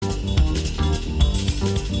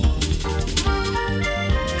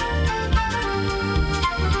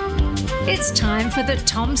It's time for the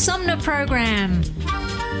Tom Sumner Program.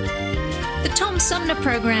 The Tom Sumner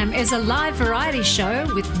Program is a live variety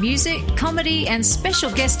show with music, comedy, and special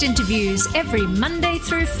guest interviews every Monday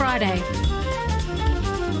through Friday.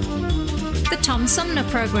 The Tom Sumner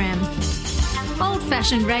Program.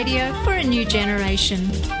 Old-fashioned radio for a new generation.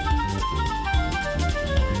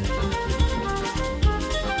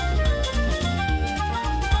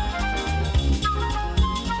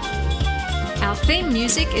 Our theme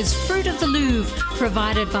music is Fruit of the Louvre,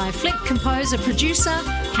 provided by Flint composer-producer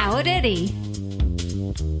Howard Eddy.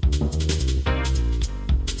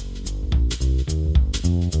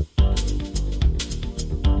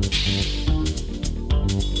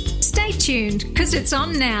 Stay tuned, because it's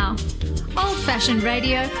on now. Old-fashioned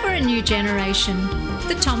radio for a new generation.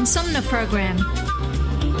 The Tom Sumner Program.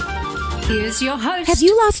 Here's your host. Have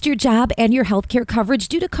you lost your job and your healthcare coverage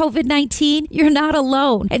due to COVID-19? You're not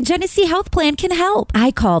alone, and Genesee Health Plan can help.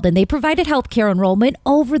 I called and they provided healthcare enrollment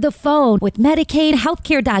over the phone with Medicaid,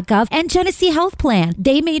 healthcare.gov, and Genesee Health Plan.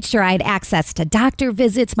 They made sure I had access to doctor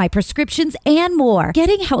visits, my prescriptions, and more.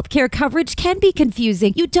 Getting healthcare coverage can be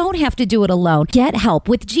confusing. You don't have to do it alone. Get help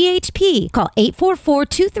with GHP. Call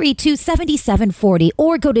 844-232-7740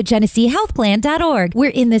 or go to GeneseeHealthPlan.org.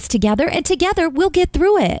 We're in this together, and together we'll get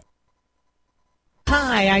through it.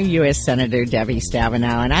 Hi, I'm U.S. Senator Debbie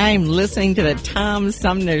Stabenow, and I'm listening to the Tom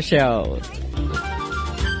Sumner Show.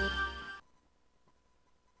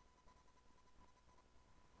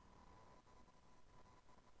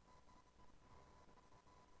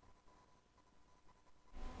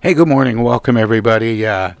 Hey, good morning. Welcome, everybody.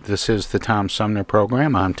 This is the Tom Sumner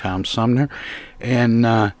Program. I'm Tom Sumner, and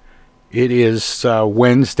it is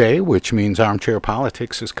Wednesday, which means Armchair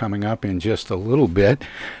Politics is coming up in just a little bit,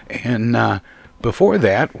 and before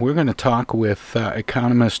that, we're going to talk with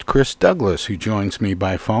economist Chris Douglas, who joins me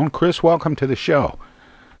by phone. Chris, welcome to the show.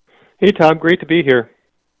 Hey, Tom. Great to be here.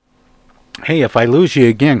 Hey, if I lose you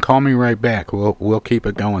again, call me right back. We'll keep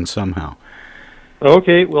it going somehow.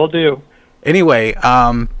 Okay, will do. Anyway,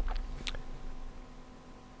 of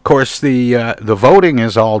course, the voting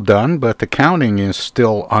is all done, but the counting is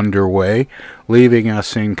still underway, leaving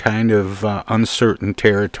us in kind of uncertain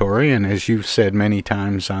territory. And as you've said many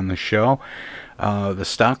times on the show, the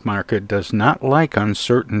stock market does not like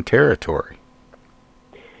uncertain territory.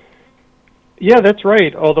 Yeah, that's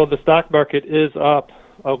right. Although the stock market is up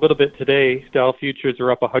a little bit today, Dow futures are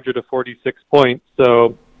up 146 points.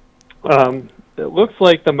 So it looks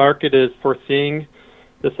like the market is foreseeing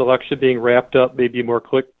this election being wrapped up maybe more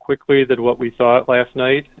quickly than what we thought last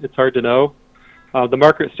night. It's hard to know. The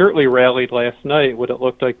market certainly rallied last night when it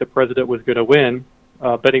looked like the president was going to win.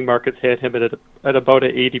 Betting markets had him at about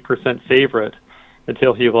an 80% favorite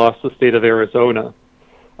until he lost the state of Arizona.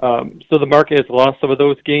 So the market has lost some of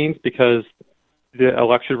those gains because the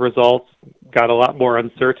election results got a lot more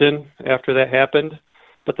uncertain after that happened.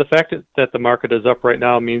 But the fact that the market is up right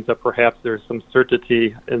now means that perhaps there's some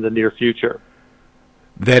certainty in the near future.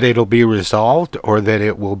 That it'll be resolved, or that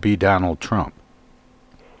it will be Donald Trump?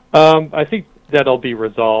 I think that'll be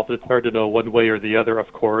resolved. It's hard to know one way or the other,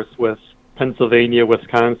 of course, with Pennsylvania,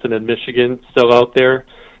 Wisconsin, and Michigan still out there.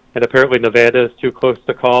 And apparently Nevada is too close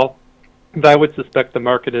to call. But I would suspect the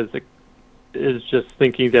market is just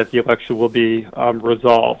thinking that the election will be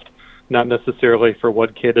resolved, not necessarily for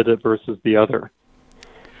one candidate versus the other.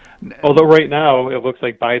 Although right now it looks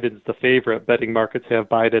like Biden's the favorite. Betting markets have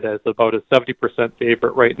Biden as about a 70%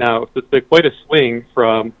 favorite right now. So it's been quite a swing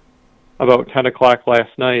from about 10 o'clock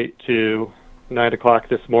last night to 9 o'clock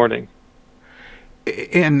this morning.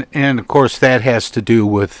 And of course that has to do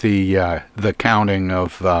with the counting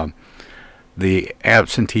of the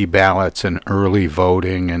absentee ballots and early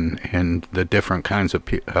voting and the different kinds of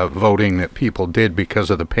voting that people did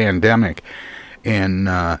because of the pandemic, and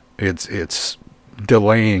it's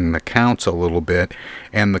delaying the counts a little bit,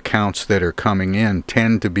 and the counts that are coming in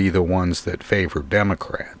tend to be the ones that favor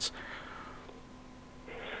Democrats.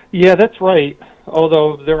 Yeah, that's right.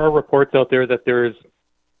 Although there are reports out there that there's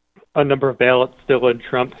a number of ballots still in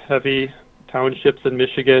Trump-heavy townships in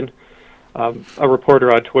Michigan. A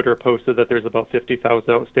reporter on Twitter posted that there's about 50,000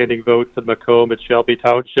 outstanding votes in Macomb and Shelby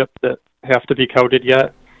Township that have to be counted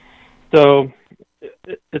yet. So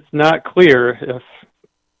it's not clear if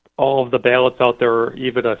all of the ballots out there, or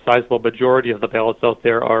even a sizable majority of the ballots out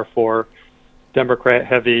there, are for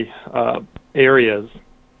Democrat-heavy areas.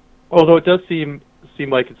 Although it does seem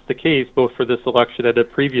like it's the case, both for this election and in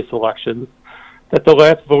previous elections, that the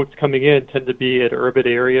last votes coming in tend to be in urban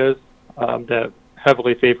areas that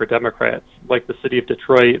heavily favor Democrats, like the city of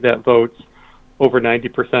Detroit that votes over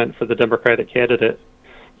 90% for the Democratic candidate.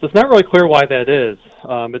 So it's not really clear why that is.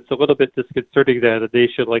 It's a little bit disconcerting that a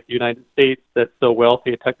nation like the United States, that's so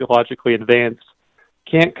wealthy and technologically advanced,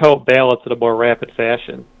 can't count ballots in a more rapid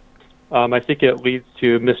fashion. I think it leads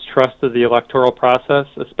to mistrust of the electoral process,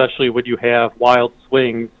 especially when you have wild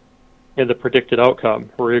swings in the predicted outcome,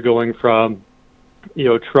 where you're going from,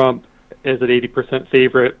 Trump as an 80%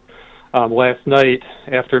 favorite last night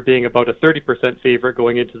after being about a 30% favorite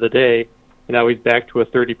going into the day, and now he's back to a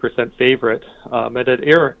 30% favorite. At an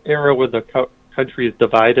era where the country is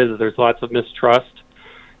divided, there's lots of mistrust.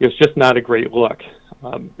 It's just not a great look.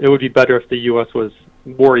 It would be better if the U.S. was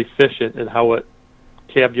more efficient in how it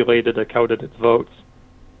tabulated and counted its votes.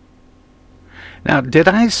 Now, did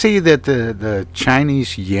I see that the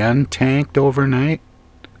Chinese yen tanked overnight?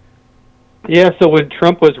 Yeah, so when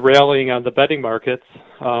Trump was rallying on the betting markets,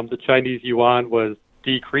 the Chinese yuan was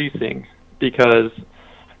decreasing because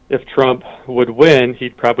if Trump would win,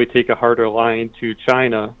 he'd probably take a harder line to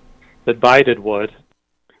China than Biden would,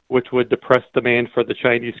 which would depress demand for the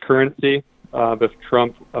Chinese currency. If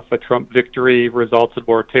a Trump victory results in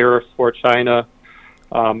more tariffs for China,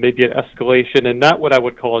 maybe an escalation, and not what I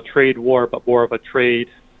would call a trade war, but more of a trade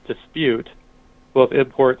dispute. Well, if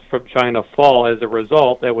imports from China fall as a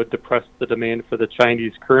result, that would depress the demand for the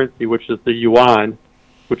Chinese currency, which is the yuan,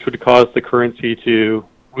 which would cause the currency to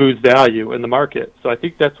lose value in the market. So I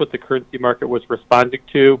think that's what the currency market was responding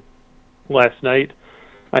to last night.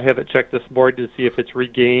 I haven't checked this morning to see if it's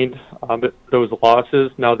regained those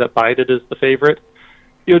losses now that Biden is the favorite.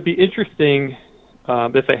 It would be interesting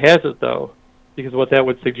if it hasn't, though, because what that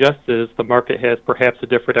would suggest is the market has perhaps a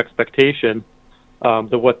different expectation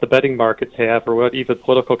than what the betting markets have or what even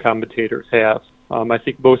political commentators have. I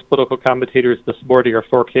think most political commentators this morning are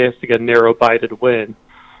forecasting a narrow Biden win,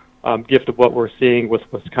 given what we're seeing with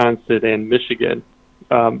Wisconsin and Michigan.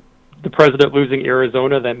 The president losing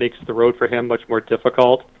Arizona, that makes the road for him much more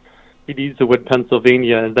difficult. He needs to win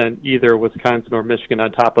Pennsylvania and then either Wisconsin or Michigan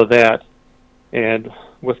on top of that. And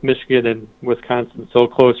with Michigan and Wisconsin so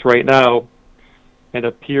close right now, it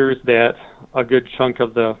appears that a good chunk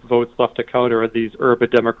of the votes left to count are in these urban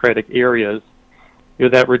Democratic areas.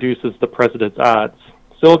 That reduces the president's odds.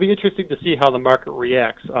 So it'll be interesting to see how the market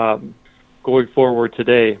reacts going forward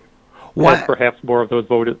today. As perhaps more of those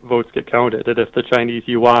votes get counted, and if the Chinese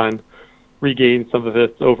yuan regains some of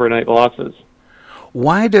its overnight losses.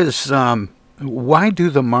 Why do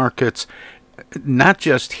the markets, not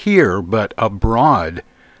just here but abroad,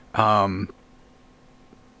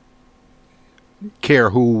 care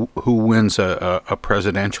who wins a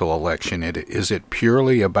presidential election? Is it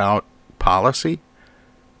purely about policy?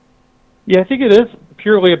 Yeah, I think it is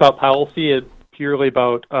purely about policy and purely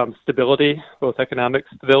about stability, both economic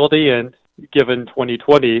stability and, given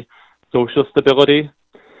 2020, social stability.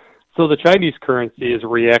 So the Chinese currency is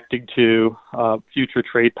reacting to future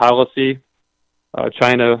trade policy.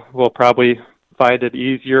 China will probably find an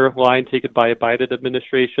easier line taken by a Biden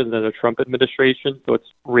administration than a Trump administration, so it's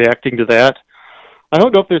reacting to that. I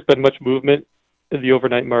don't know if there's been much movement in the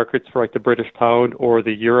overnight markets for like the British pound or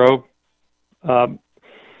the euro.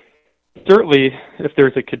 Certainly, if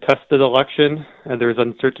there's a contested election and there's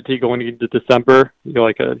uncertainty going into December,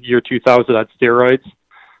 like a year 2000 on steroids,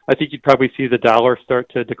 I think you'd probably see the dollar start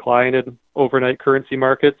to decline in overnight currency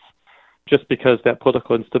markets just because that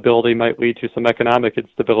political instability might lead to some economic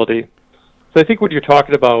instability. So I think when you're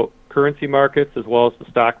talking about currency markets as well as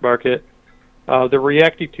the stock market, they're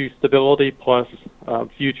reacting to stability plus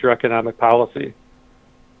future economic policy.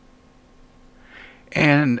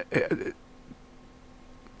 And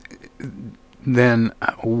then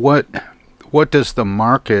what does the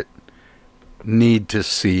market need to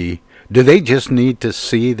see? Do they just need to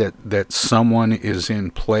see that someone is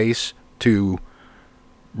in place to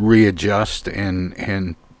readjust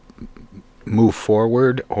and move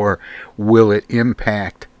forward, or will it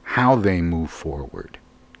impact how they move forward,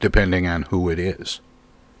 depending on who it is?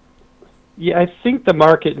 Yeah, I think the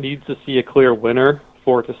market needs to see a clear winner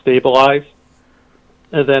for it to stabilize.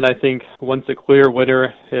 And then I think once a clear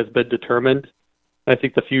winner has been determined, I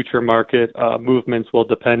think the future market movements will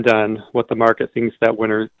depend on what the market thinks that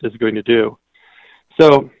winner is going to do.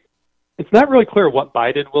 So it's not really clear what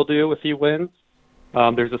Biden will do if he wins.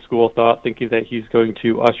 There's a school of thought thinking that he's going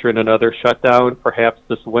to usher in another shutdown, perhaps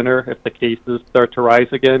this winter, if the cases start to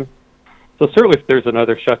rise again. So certainly if there's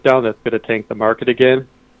another shutdown, that's going to tank the market again.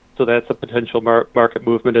 So that's a potential market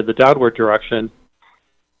movement in the downward direction.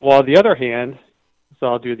 While on the other hand, so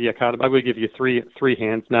I'll do the economy. I'm going to give you three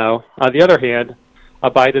hands now. On the other hand, a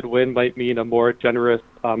Biden win might mean a more generous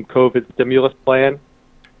COVID stimulus plan.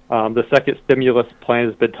 The second stimulus plan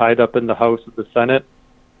has been tied up in the House and the Senate.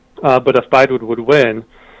 But if Biden would win,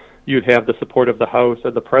 you'd have the support of the House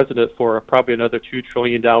and the President for probably another $2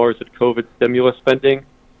 trillion in COVID stimulus spending,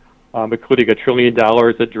 including $1 trillion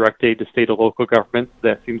in direct aid to state and local governments.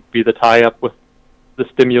 That seems to be the tie-up with the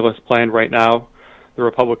stimulus plan right now. The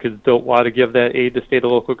Republicans don't want to give that aid to state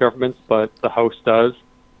and local governments, but the House does.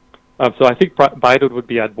 So I think Biden would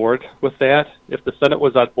be on board with that. If the Senate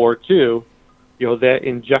was on board too, that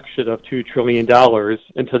injection of $2 trillion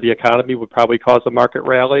into the economy would probably cause a market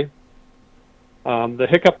rally. The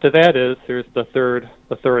hiccup to that is, here's the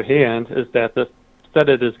third hand, is that the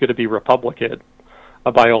Senate is going to be Republican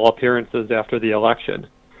by all appearances after the election.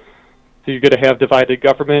 So you're going to have divided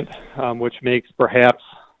government, which makes perhaps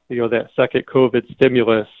that second COVID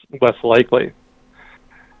stimulus less likely.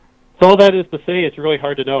 So all that is to say, it's really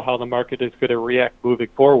hard to know how the market is going to react moving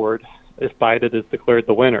forward if Biden is declared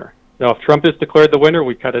the winner. Now, if Trump is declared the winner,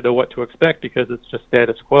 we kind of know what to expect because it's just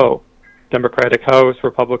status quo. Democratic House,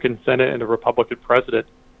 Republican Senate, and a Republican president.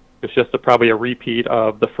 It's just probably a repeat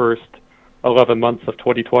of the first 11 months of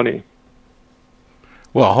 2020.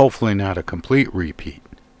 Well, hopefully not a complete repeat.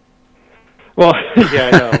 Well, yeah,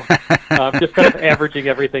 I know. Just kind of averaging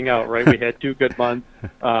everything out, right? We had 2 good months,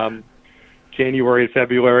 January and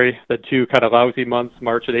February, then 2 kind of lousy months,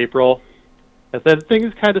 March and April. And then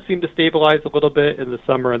things kind of seem to stabilize a little bit in the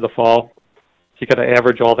summer and the fall. So you kind of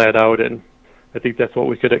average all that out, and I think that's what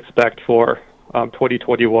we could expect for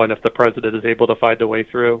 2021 if the president is able to find a way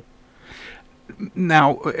through.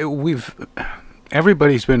 Now,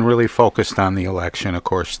 everybody's been really focused on the election. Of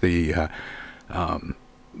course, the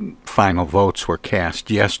final votes were cast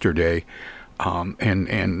yesterday,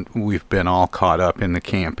 and we've been all caught up in the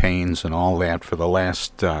campaigns and all that for the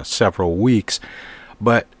last several weeks.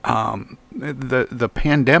 But the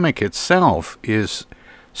pandemic itself is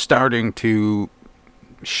starting to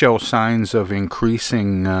show signs of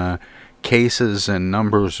increasing cases and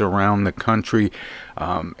numbers around the country.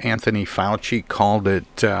 Anthony Fauci called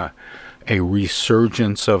it a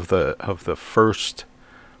resurgence of the first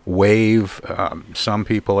wave. Some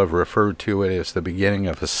people have referred to it as the beginning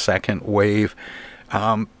of a second wave.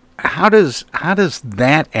 How does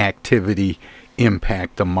that activity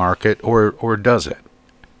impact the market, or does it?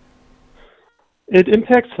 It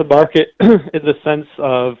impacts the market in the sense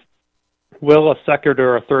of, will a second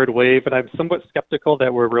or a third wave, and I'm somewhat skeptical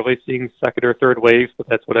that we're really seeing second or third waves, but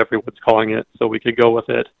that's what everyone's calling it, so we could go with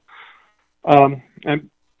it. And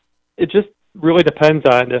it just really depends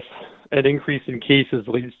on if an increase in cases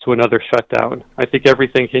leads to another shutdown. I think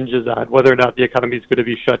everything hinges on whether or not the economy is going to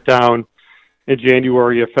be shut down in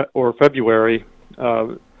January or February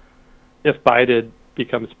if Biden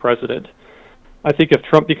becomes president. I think if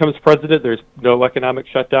Trump becomes president, there's no economic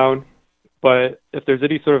shutdown. But if there's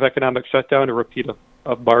any sort of economic shutdown, a repeat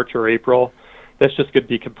of March or April, that's just going to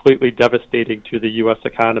be completely devastating to the U.S.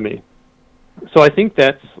 economy. So I think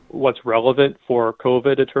that's what's relevant for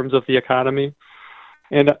COVID in terms of the economy.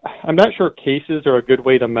 And I'm not sure cases are a good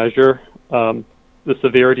way to measure the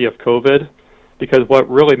severity of COVID, because what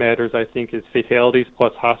really matters, I think, is fatalities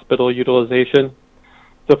plus hospital utilization.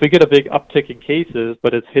 So if we get a big uptick in cases,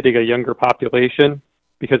 but it's hitting a younger population,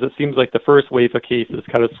 because it seems like the first wave of cases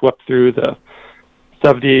kind of swept through the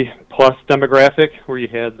 70-plus demographic, where you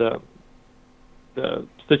had the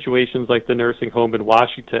situations like the nursing home in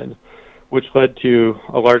Washington, which led to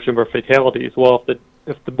a large number of fatalities. Well,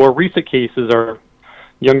 if the more recent cases are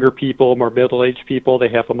younger people, more middle-aged people, they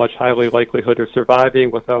have a much higher likelihood of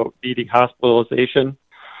surviving without needing hospitalization.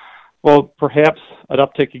 Well, perhaps an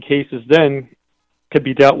uptick in cases then could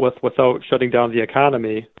be dealt with without shutting down the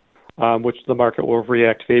economy, which the market will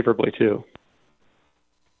react favorably to.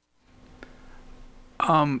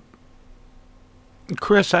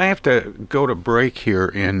 Chris, I have to go to break here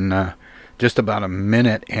in just about a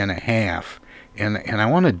minute and a half, and I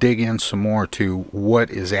want to dig in some more to what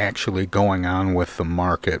is actually going on with the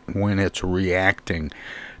market when it's reacting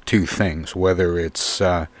to things, whether it's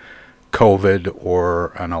COVID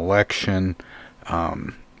or an election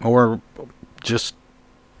or just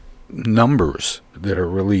numbers that are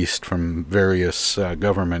released from various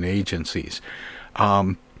government agencies.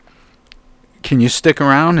 Can you stick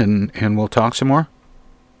around and we'll talk some more?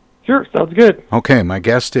 Sure, sounds good. Okay, my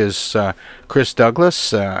guest is Chris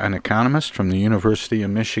Douglas, an economist from the University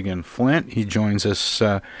of Michigan Flint. He joins us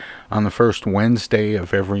on the first Wednesday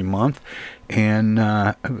of every month, and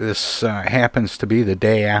this happens to be the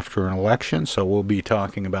day after an election, so we'll be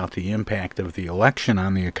talking about the impact of the election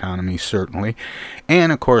on the economy, certainly.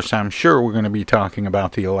 And, of course, I'm sure we're going to be talking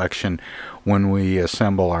about the election when we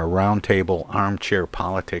assemble our roundtable Armchair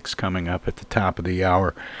Politics coming up at the top of the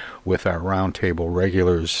hour with our roundtable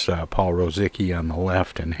regulars, Paul Rosicki on the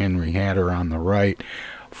left and Henry Hatter on the right,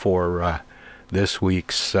 for this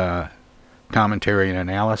week's commentary and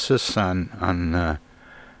analysis on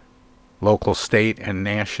local, state, and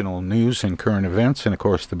national news and current events. And, of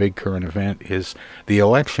course, the big current event is the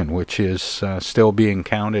election, which is still being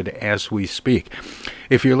counted as we speak.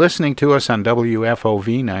 If you're listening to us on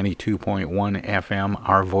WFOV 92.1 FM,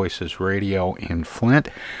 Our Voices Radio in Flint,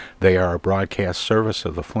 they are a broadcast service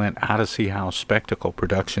of the Flint Odyssey House Spectacle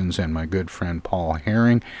Productions and my good friend Paul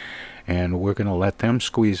Herring. And we're going to let them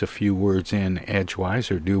squeeze a few words in edgewise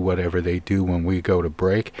or do whatever they do when we go to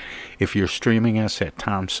break. If you're streaming us at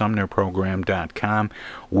TomSumnerProgram.com,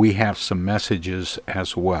 we have some messages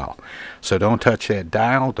as well. So don't touch that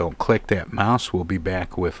dial, don't click that mouse. We'll be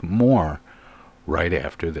back with more right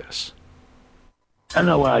after this.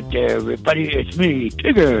 Hello out there, everybody. It's me,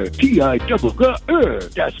 Tigger. T-I-G-G-R.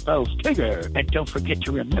 That spells Tigger. And don't forget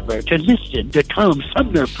to remember to listen to Tom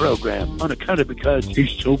Sumner program on account of because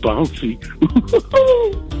he's so bouncy.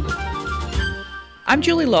 I'm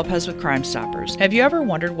Julie Lopez with Crime Stoppers. Have you ever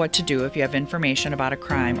wondered what to do if you have information about a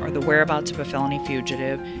crime or the whereabouts of a felony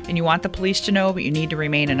fugitive and you want the police to know but you need to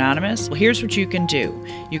remain anonymous? Well, here's what you can do.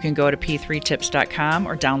 You can go to p3tips.com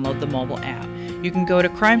or download the mobile app. You can go to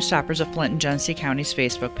Crime Stoppers of Flint and Genesee County's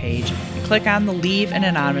Facebook page and click on the Leave an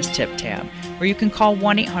Anonymous Tip tab, or you can call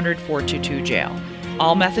 1-800-422-JAIL.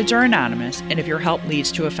 All methods are anonymous, and if your help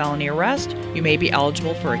leads to a felony arrest, you may be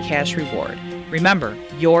eligible for a cash reward. Remember,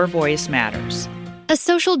 your voice matters. A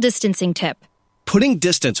social distancing tip. Putting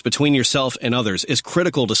distance between yourself and others is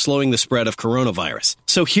critical to slowing the spread of coronavirus.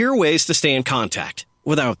 So here are ways to stay in contact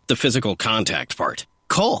without the physical contact part.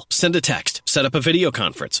 Call, send a text, set up a video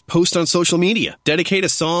conference, post on social media, dedicate a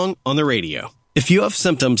song on the radio. If you have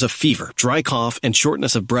symptoms of fever, dry cough, and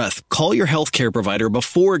shortness of breath, call your healthcare provider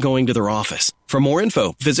before going to their office. For more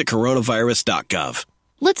info, visit coronavirus.gov.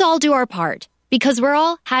 Let's all do our part, because we're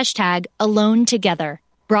all #AloneTogether.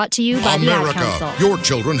 Brought to you by the Ad Council. America, your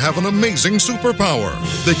children have an amazing superpower.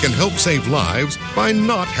 They can help save lives by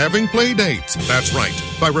not having play dates. That's right.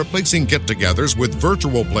 By replacing get-togethers with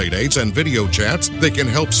virtual play dates and video chats, they can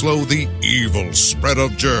help slow the evil spread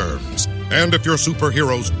of germs. And if your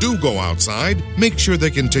superheroes do go outside, make sure they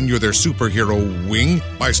continue their superhero wing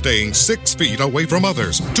by staying 6 feet away from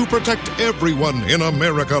others to protect everyone in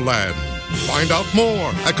America land. Find out more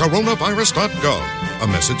at coronavirus.gov. A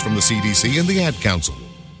message from the CDC and the Ad Council.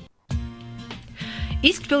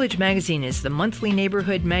 East Village Magazine is the monthly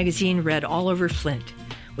neighborhood magazine read all over Flint.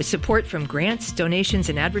 With support from grants, donations,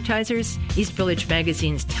 and advertisers, East Village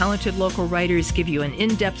Magazine's talented local writers give you an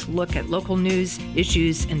in-depth look at local news,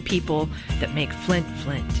 issues, and people that make Flint,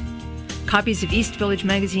 Flint. Copies of East Village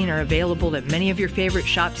Magazine are available at many of your favorite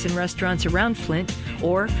shops and restaurants around Flint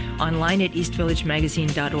or online at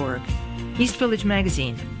eastvillagemagazine.org. East Village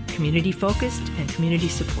Magazine, community-focused and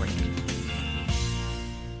community-supported.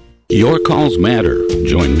 Your calls matter.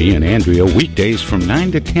 Join me and Andrea weekdays from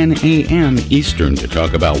 9 to 10 a.m. Eastern to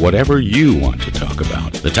talk about whatever you want to talk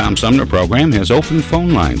about. The Tom Sumner program has open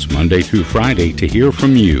phone lines Monday through Friday to hear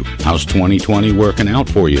from you. How's 2020 working out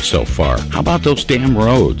for you so far? How about those damn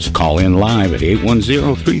roads? Call in live at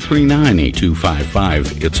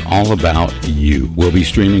 810-339-8255. It's all about you. We'll be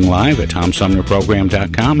streaming live at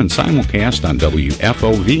TomSumnerProgram.com and simulcast on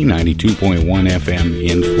WFOV 92.1 FM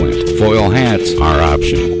in Flint. Foil hats are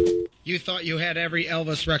optional. You thought you had every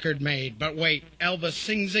Elvis record made, but wait, Elvis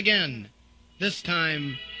sings again. This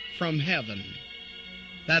time from heaven.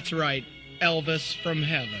 That's right, Elvis from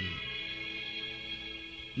heaven.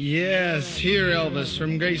 Yes, hear Elvis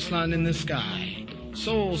from Graceland in the sky.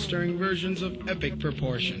 Soul-stirring versions of epic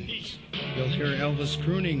proportions. You'll hear Elvis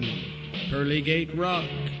crooning, Pearly Gate Rock,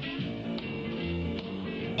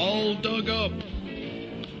 All Dug Up,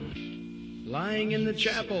 Lying in the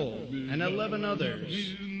Chapel, and 11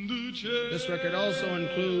 others. This record also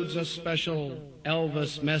includes a special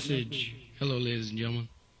Elvis message. Hello, ladies and gentlemen.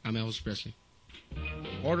 I'm Elvis Presley.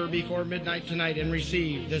 Order before midnight tonight and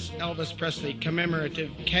receive this Elvis Presley commemorative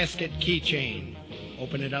casket keychain.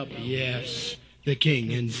 Open it up. Yes, the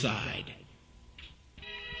king inside.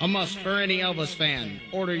 A must for any Elvis fan.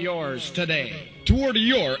 Order yours today. To order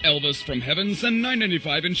your Elvis from Heaven, send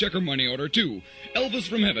 $9.95 in check or money order to Elvis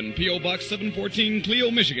from Heaven, P.O. Box 714, Clio,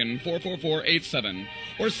 Michigan 44487.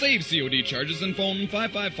 Or save COD charges and phone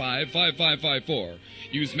 555-5554.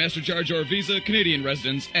 Use MasterCharge or Visa. Canadian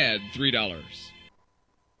residents add $3.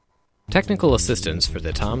 Technical assistance for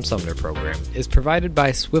the Tom Sumner program is provided by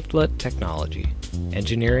Swiftlet Technology.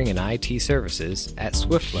 Engineering and IT services at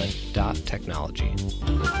swiftlet.technology.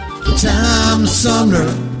 The Tom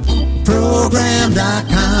Sumner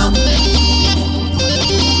Program.com.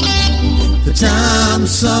 The Tom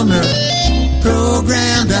Sumner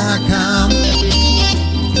Program.com.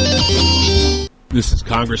 This is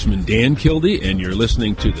Congressman Dan Kildee, and you're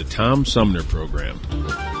listening to the Tom Sumner Program.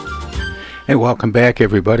 Hey, welcome back,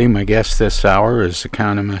 everybody. My guest this hour is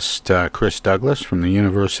economist Chris Douglas from the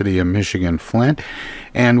University of Michigan Flint,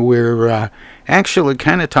 and we're actually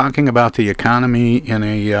kind of talking about the economy in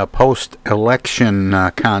a post-election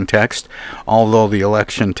context. Although the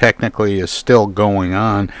election technically is still going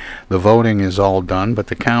on, the voting is all done, but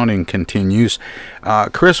the counting continues.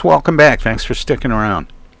 Chris, welcome back. Thanks for sticking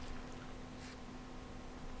around.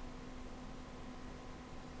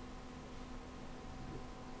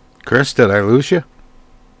 Chris, did I lose you?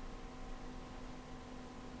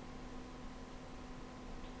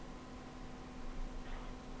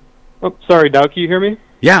 Oh, sorry, now can you hear me?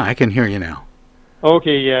 Yeah, I can hear you now.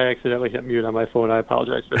 Okay, yeah, I accidentally hit mute on my phone. I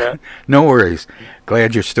apologize for that. No worries.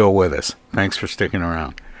 Glad you're still with us. Thanks for sticking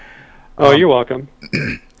around. Oh, you're welcome.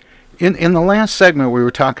 In the last segment, we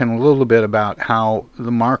were talking a little bit about how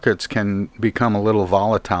the markets can become a little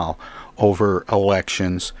volatile over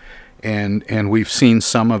elections. And we've seen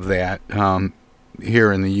some of that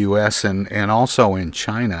here in the U.S. and also in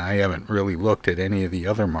China. I haven't really looked at any of the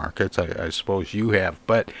other markets. I suppose you have.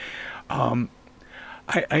 But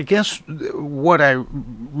I guess what I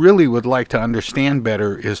really would like to understand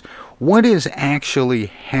better is what is actually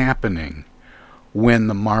happening when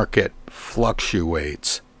the market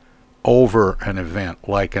fluctuates over an event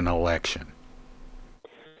like an election.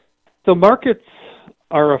 So markets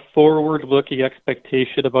are a forward-looking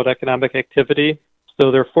expectation about economic activity.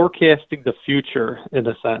 So they're forecasting the future in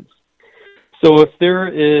a sense. So if there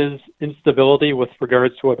is instability with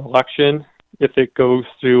regards to an election, if it goes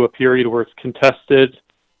through a period where it's contested,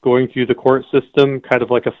 going through the court system, kind of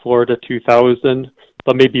like a Florida 2000,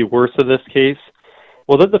 but maybe worse in this case,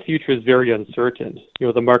 well, then the future is very uncertain. You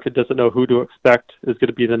know, the market doesn't know who to expect is going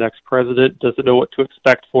to be the next president, doesn't know what to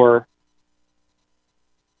expect for.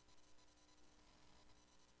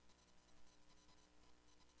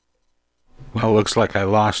 Well, looks like I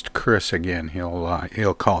lost Chris again.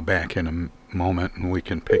 He'll call back in a moment, and we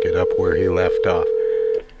can pick it up where he left off.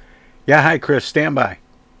 Yeah, hi, Chris. Stand by.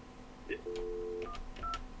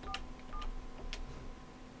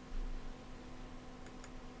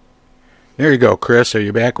 There you go, Chris. Are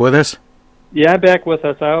you back with us? Yeah, I'm back with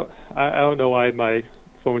us. I don't know why my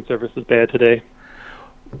phone service is bad today.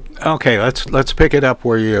 Okay, let's pick it up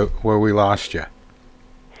where we lost you.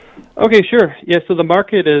 Okay, sure. Yeah, so the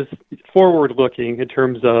market is forward-looking in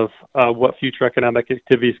terms of what future economic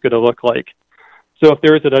activity is going to look like. So if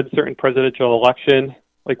there is an uncertain presidential election,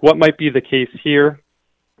 like what might be the case here,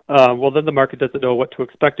 well, then the market doesn't know what to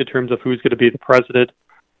expect in terms of who's going to be the president,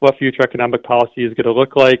 what future economic policy is going to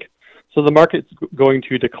look like. So the market's going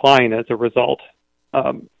to decline as a result.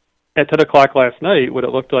 At 10 o'clock last night, when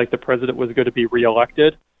it looked like the president was going to be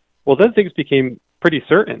reelected, well, then things became pretty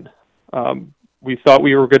certain. We thought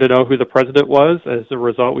we were going to know who the president was. As a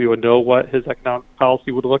result, we would know what his economic policy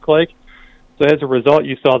would look like. So as a result,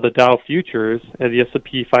 you saw the Dow futures and the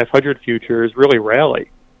S&P 500 futures really rally.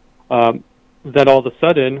 Then all of a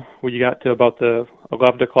sudden, when you got to about the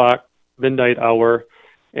 11 o'clock midnight hour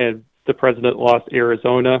and the president lost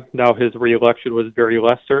Arizona, now his reelection was very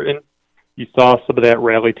less certain, you saw some of that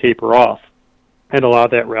rally taper off. And a lot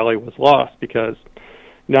of that rally was lost because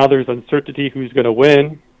now there's uncertainty who's going to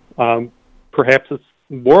win. Perhaps it's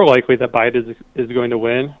more likely that Biden is going to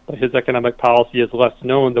win, but his economic policy is less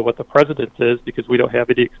known than what the president's is because we don't have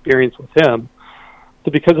any experience with him.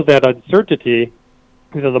 So because of that uncertainty,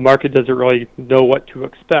 the market doesn't really know what to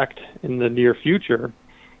expect in the near future.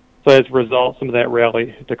 So as a result, some of that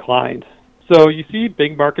rally declined. So you see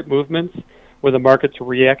big market movements where the market's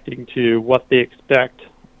reacting to what they expect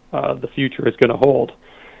the future is going to hold.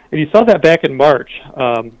 And you saw that back in March,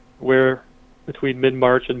 where between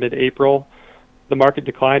mid-March and mid-April, the market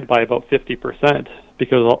declined by about 50%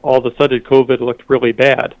 because all of a sudden COVID looked really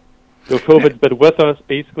bad. So COVID's been with us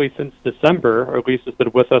basically since December, or at least it's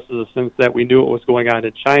been with us in the sense that we knew what was going on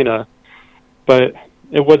in China, but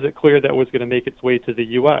it wasn't clear that it was going to make its way to the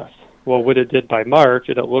U.S. Well, what it did by March,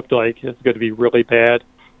 and it looked like it's going to be really bad.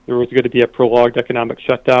 There was going to be a prolonged economic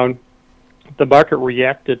shutdown. The market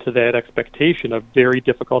reacted to that expectation of very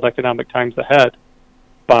difficult economic times ahead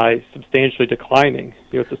by substantially declining.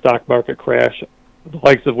 It's a stock market crash, the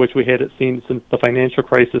likes of which we hadn't seen since the financial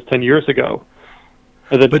crisis 10 years ago.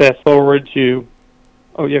 And then fast forward to,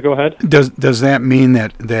 oh yeah, go ahead. Does that mean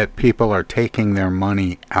that people are taking their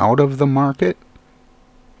money out of the market?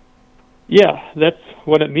 Yeah, that's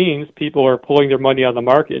what it means. People are pulling their money out of the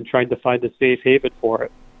market and trying to find a safe haven for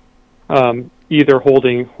it. Either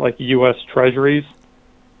holding like U.S. Treasuries,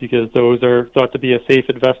 because those are thought to be a safe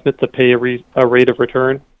investment to pay a rate of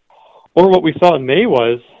return. Or what we saw in May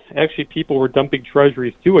was, actually people were dumping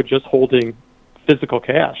treasuries too and just holding physical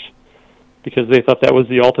cash because they thought that was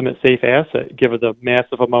the ultimate safe asset given the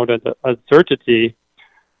massive amount of uncertainty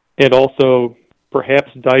and also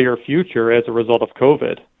perhaps dire future as a result of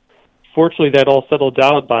COVID. Fortunately, that all settled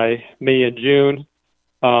down by May and June.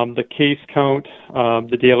 The case count,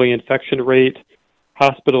 the daily infection rate,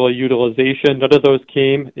 hospital utilization, none of those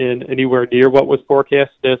came in anywhere near what was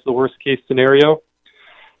forecasted as the worst case scenario.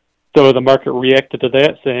 So the market reacted to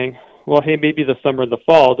that saying, well, hey, maybe the summer and the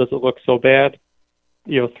fall doesn't look so bad.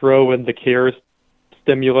 Throw in the CARES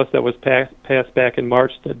stimulus that was passed back in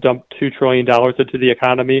March that dumped $2 trillion into the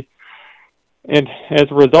economy. And as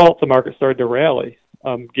a result, the market started to rally,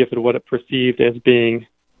 given what it perceived as being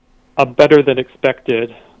a better than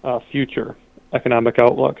expected future economic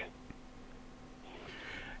outlook.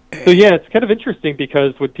 So yeah, it's kind of interesting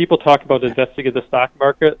because when people talk about investing in the stock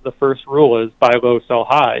market, the first rule is buy low, sell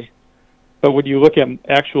high. But when you look at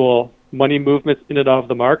actual money movements in and out of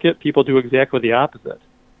the market, people do exactly the opposite.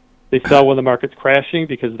 They sell when the market's crashing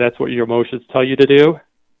because that's what your emotions tell you to do.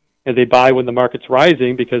 And they buy when the market's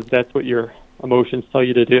rising because that's what your emotions tell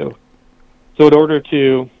you to do. So in order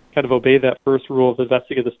to kind of obey that first rule of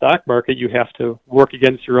investing in the stock market, you have to work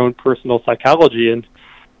against your own personal psychology. And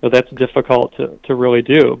that's difficult to really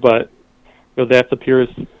do. But that appears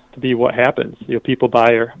to be what happens. People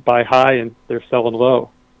buy high and they're selling low.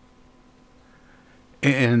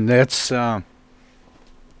 And that's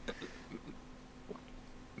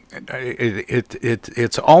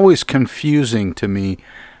it's always confusing to me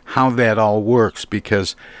how that all works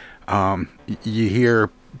because you hear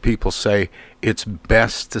people say it's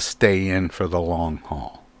best to stay in for the long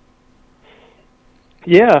haul.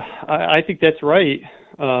 Yeah, I think that's right.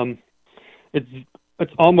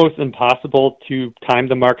 It's almost impossible to time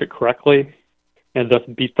the market correctly and thus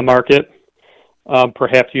beat the market.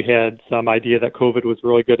 Perhaps you had some idea that COVID was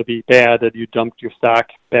really going to be bad and you dumped your stock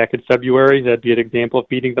back in February. That'd be an example of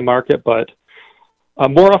beating the market. But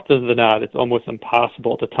more often than not, it's almost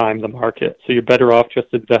impossible to time the market. So you're better off just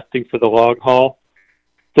investing for the long haul.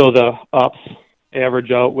 So the ups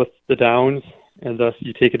average out with the downs, and thus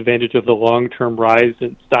you take advantage of the long-term rise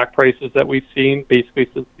in stock prices that we've seen basically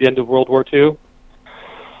since the end of World War II.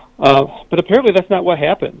 But apparently that's not what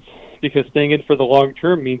happens, because staying in for the long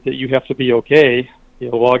term means that you have to be okay,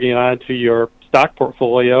 logging on to your stock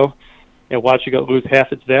portfolio and watching it lose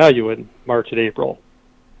half its value in March and April.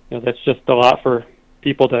 That's just a lot for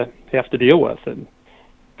people to have to deal with. And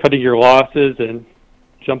cutting your losses and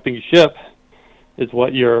jumping ship is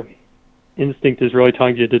what your instinct is really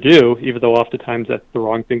telling you to do, even though oftentimes that's the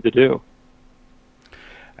wrong thing to do.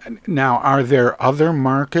 Now, are there other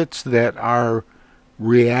markets that are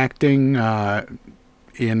reacting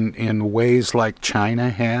in ways like China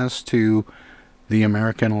has to the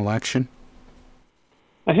American election?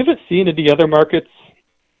 I haven't seen any other markets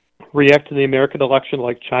react to the American election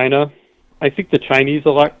like China. I think the Chinese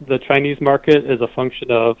market is a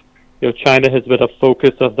function of, China has been a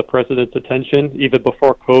focus of the president's attention even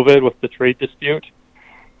before COVID with the trade dispute.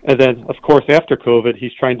 And then, of course, after COVID,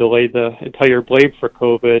 he's trying to lay the entire blame for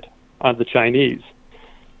COVID on the Chinese.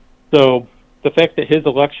 So the fact that his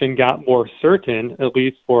election got more certain, at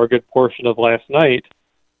least for a good portion of last night,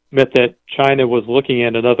 meant that China was looking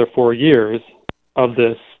at another 4 years of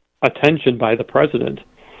this attention by the president.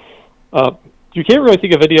 You can't really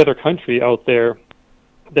think of any other country out there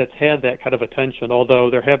that's had that kind of attention, although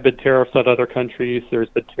there have been tariffs on other countries. There's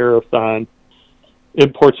been tariffs on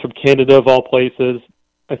imports from Canada, of all places.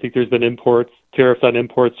 I think there's been tariffs on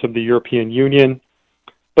imports from the European Union.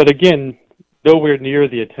 But again, nowhere near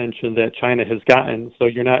the attention that China has gotten, so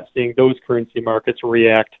you're not seeing those currency markets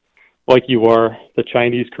react like you are the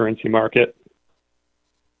Chinese currency market.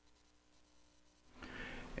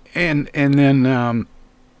 And then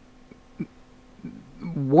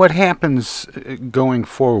what happens going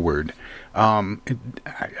forward?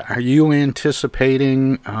 Are you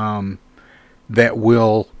anticipating that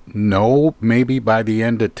we'll know maybe by the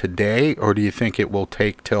end of today, or do you think it will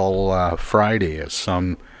take till Friday, as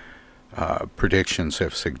some predictions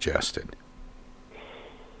have suggested?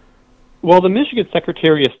 Well, the Michigan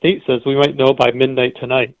Secretary of State says we might know by midnight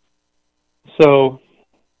tonight. So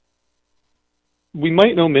we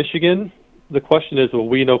might know Michigan. The question is, will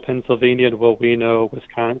we know Pennsylvania and will we know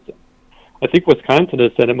Wisconsin? I think Wisconsin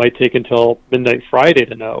has said it might take until midnight Friday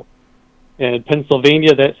to know. And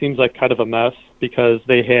Pennsylvania, that seems like kind of a mess because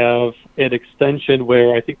they have an extension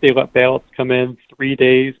where I think they let ballots come in 3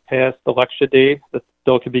 days past election day that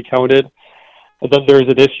still can be counted. And then there's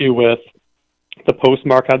an issue with the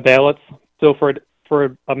postmark on ballots. So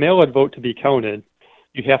for a mail-in vote to be counted,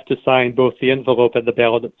 you have to sign both the envelope and the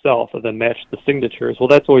ballot itself and then match the signatures. Well,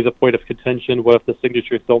 that's always a point of contention. What if the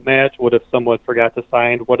signatures don't match? What if someone forgot to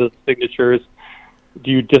sign? What are the signatures?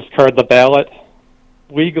 Do you discard the ballot?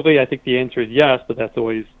 Legally, I think the answer is yes, but that's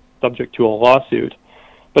always subject to a lawsuit.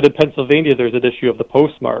 But in Pennsylvania, there's an issue of the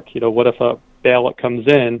postmark. What if a ballot comes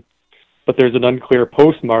in, but there's an unclear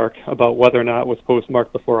postmark about whether or not it was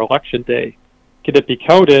postmarked before Election Day? Can it be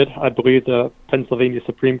counted? I believe the Pennsylvania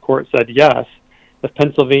Supreme Court said yes. If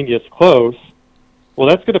Pennsylvania is close, well,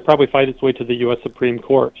 that's going to probably find its way to the U.S. Supreme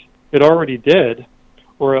Court. It already did,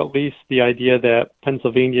 or at least the idea that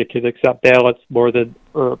Pennsylvania could accept ballots more than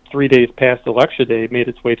 3 days past Election Day made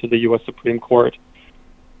its way to the U.S. Supreme Court.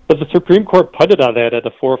 But the Supreme Court punted on that at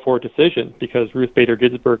a 4-4 decision because Ruth Bader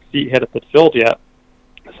Ginsburg's seat hadn't been filled yet.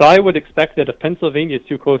 So I would expect that if Pennsylvania is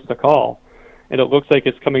too close to call, and it looks like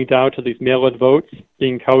it's coming down to these mail-in votes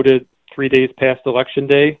being counted 3 days past Election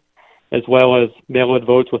Day, as well as mail-in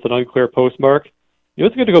votes with an unclear postmark,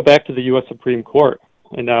 it's going to go back to the U.S. Supreme Court.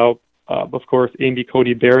 And now, of course, Amy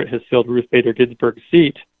Coney Barrett has filled Ruth Bader Ginsburg's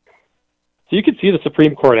seat. So you could see the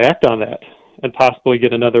Supreme Court act on that and possibly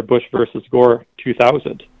get another Bush versus Gore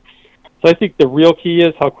 2000. So I think the real key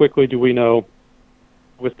is how quickly do we know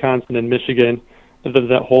Wisconsin and Michigan, and then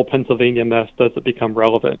that whole Pennsylvania mess doesn't become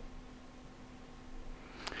relevant.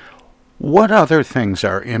 What other things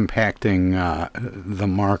are impacting the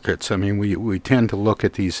markets? I mean, we tend to look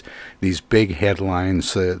at these big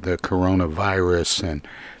headlines, the coronavirus and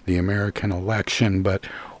the American election, but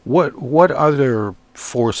what other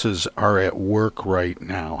forces are at work right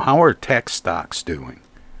now? How are tech stocks doing?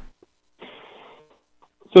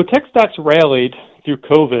 So tech stocks rallied through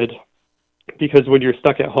COVID because when you're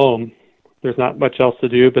stuck at home, there's not much else to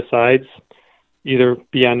do besides either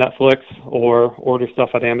be on Netflix or order stuff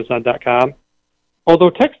on Amazon.com. Although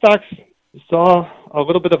tech stocks saw a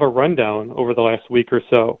little bit of a rundown over the last week or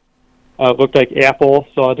so. It looked like Apple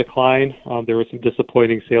saw a decline. There were some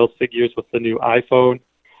disappointing sales figures with the new iPhone.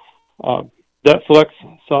 Netflix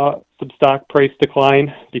saw some stock price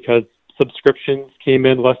decline because subscriptions came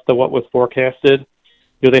in less than what was forecasted.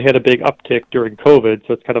 They had a big uptick during COVID,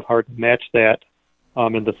 so it's kind of hard to match that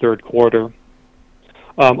in the third quarter.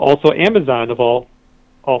 Also, Amazon, of all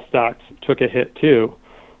stocks, took a hit too,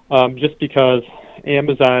 just because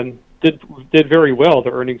Amazon did very well.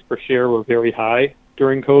 The earnings per share were very high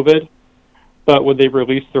during COVID, but when they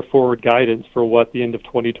released their forward guidance for what the end of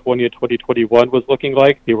 2020 and 2021 was looking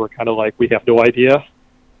like, they were kind of like, we have no idea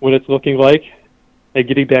what it's looking like. And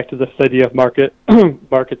getting back to this idea of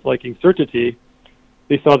markets liking certainty,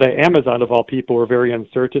 they saw that Amazon, of all people, were very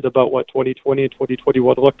uncertain about what 2020 and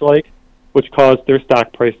 2021 looked like, which caused their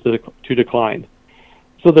stock price to decline.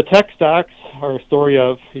 So the tech stocks are a story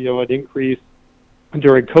of an increase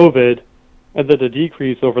during COVID and then a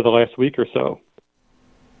decrease over the last week or so.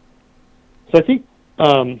 So I think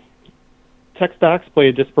tech stocks play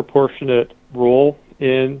a disproportionate role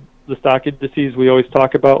in the stock indices we always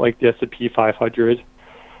talk about, like the S&P 500.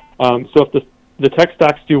 So if the tech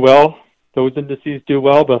stocks do well, those indices do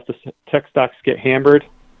well, but if the tech stocks get hammered,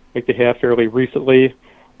 like they have fairly recently,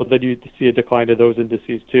 well, then you see a decline of those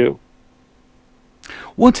indices too.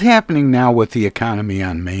 What's happening now with the economy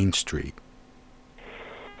on Main Street?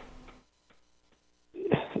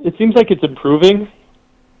 It seems like it's improving.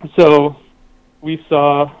 So we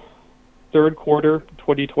saw third quarter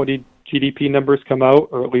 2020 GDP numbers come out,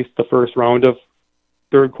 or at least the first round of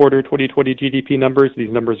third quarter 2020 GDP numbers.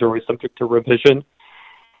 These numbers are always subject to revision.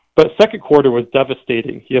 But second quarter was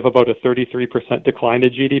devastating. You have about a 33% decline in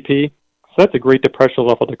GDP. So that's a Great Depression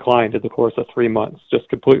level decline in the course of 3 months, just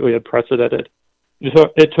completely unprecedented.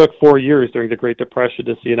 It took 4 years during the Great Depression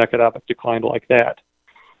to see an economic decline like that.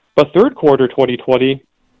 But third quarter 2020,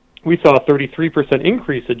 we saw a 33%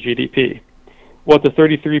 increase in GDP. Well, it's a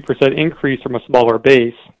 33% increase from a smaller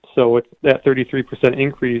base, so that 33%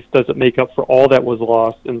 increase doesn't make up for all that was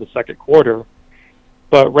lost in the second quarter.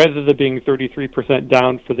 But rather than being 33%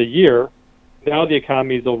 down for the year, now the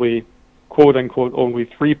economy is only, quote unquote, only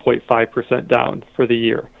 3.5% down for the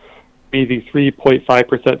year. Meaning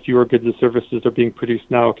 3.5% fewer goods and services are being produced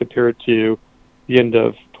now compared to the end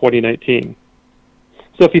of 2019.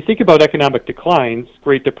 So if you think about economic declines,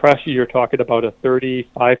 Great Depression, you're talking about a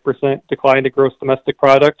 35% decline in gross domestic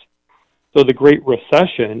product. So the Great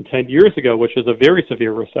Recession 10 years ago, which was a very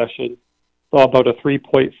severe recession, saw about a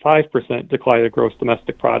 3.5% decline in gross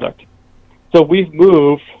domestic product. So we've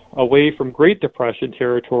moved away from Great Depression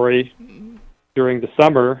territory during the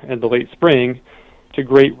summer and the late spring to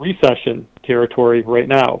Great Recession territory right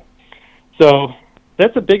now. So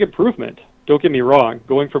that's a big improvement. Don't get me wrong.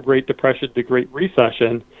 Going from Great Depression to Great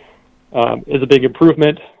Recession is a big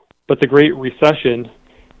improvement, but the Great Recession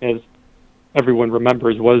as everyone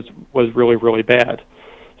remembers, was really, really bad.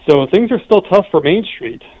 So things are still tough for Main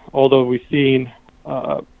Street, although we've seen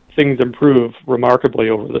things improve remarkably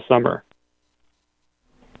over the summer.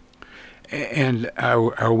 And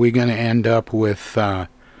are we going to end up with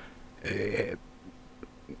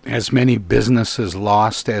as many businesses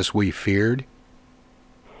lost as we feared?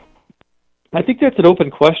 I think that's an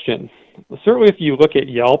open question. Certainly if you look at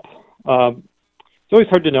Yelp, it's always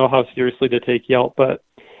hard to know how seriously to take Yelp, but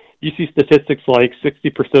you see statistics like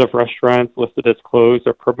 60% of restaurants listed as closed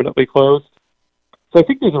or permanently closed. So I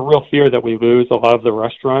think there's a real fear that we lose a lot of the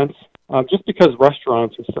restaurants, just because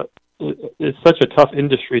restaurants is such a tough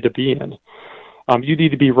industry to be in. You need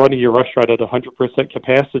to be running your restaurant at 100%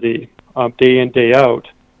 capacity day in, day out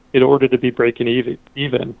in order to be breaking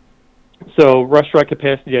even. So restaurant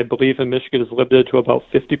capacity, I believe, in Michigan is limited to about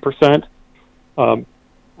 50%.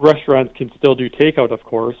 Restaurants can still do takeout, of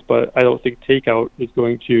course, but I don't think takeout is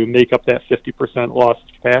going to make up that 50% lost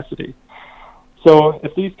capacity. So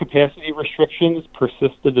if these capacity restrictions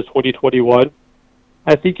persist into 2021,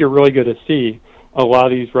 I think you're really going to see a lot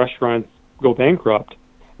of these restaurants go bankrupt.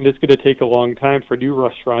 And it's going to take a long time for new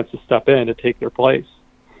restaurants to step in and take their place.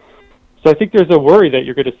 So I think there's a worry that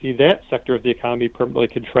you're going to see that sector of the economy permanently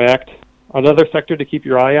contract. Another sector to keep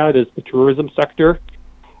your eye on is the tourism sector.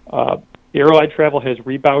 Airline travel has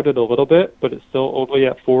rebounded a little bit, but it's still only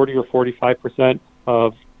at 40 or 45%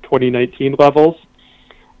 of 2019 levels.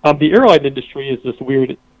 The airline industry is this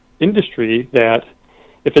weird industry that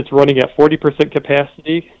if it's running at 40%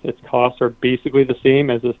 capacity, its costs are basically the same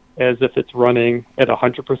as if it's running at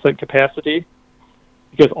 100% capacity,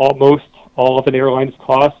 because almost all of an airline's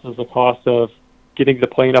cost is the cost of getting the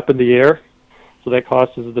plane up in the air. So that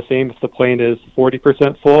cost is the same if the plane is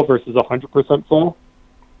 40% full versus 100% full,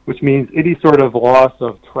 which means any sort of loss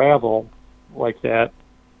of travel like that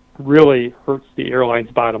really hurts the airline's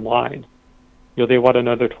bottom line. You know, they want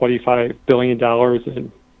another $25 billion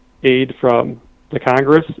in aid from the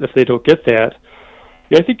Congress. If they don't get that,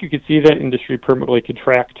 I think you could see that industry permanently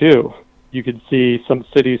contract too. You could see some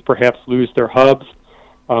cities perhaps lose their hubs.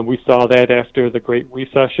 We saw that after the Great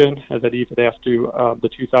Recession, and then even after the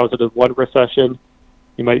 2001 recession.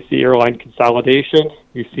 You might see airline consolidation.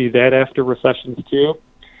 You see that after recessions too.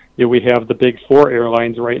 You know, we have the big four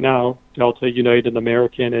airlines right now, Delta, United,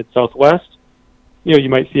 American, and Southwest. You know, you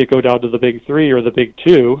might see it go down to the big three or the big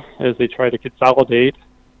two as they try to consolidate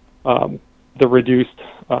the reduced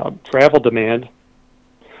travel demand.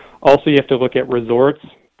 Also, you have to look at resorts.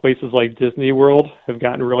 Places like Disney World have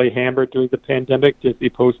gotten really hammered during the pandemic. Disney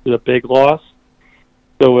posted a big loss.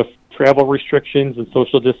 So if travel restrictions and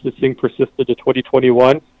social distancing persist into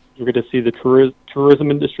 2021, you're going to see the tourism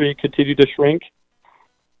industry continue to shrink.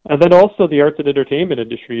 And then also the arts and entertainment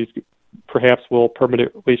industries perhaps will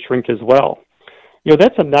permanently shrink as well. You know,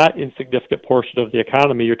 that's a not insignificant portion of the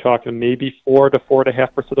economy. You're talking maybe 4 to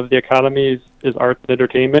 4.5% of the economy is arts and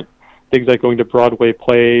entertainment, things like going to Broadway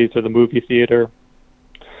plays or the movie theater.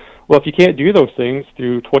 Well, if you can't do those things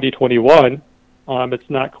through 2021, it's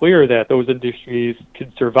not clear that those industries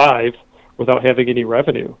can survive without having any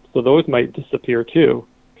revenue. So those might disappear too.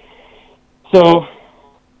 So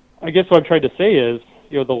I guess what I'm trying to say is,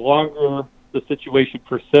 you know, the longer the situation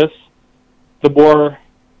persists, the more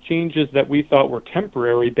changes that we thought were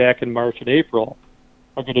temporary back in March and April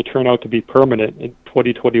are going to turn out to be permanent in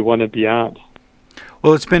 2021 and beyond.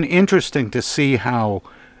 Well, it's been interesting to see how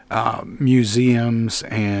museums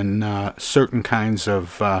and certain kinds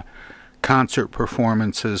of concert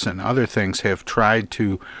performances and other things have tried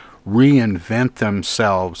to reinvent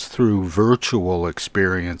themselves through virtual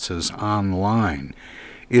experiences online.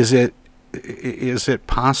 Is it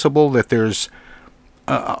possible that there's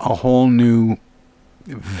a whole new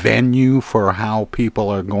venue for how people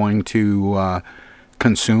are going to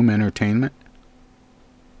consume entertainment?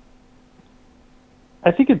 I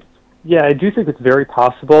do think it's very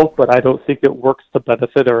possible, but I don't think it works to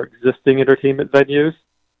benefit our existing entertainment venues.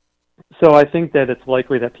 So I think that it's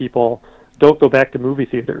likely that people don't go back to movie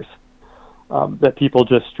theaters, that people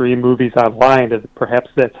just stream movies online, and perhaps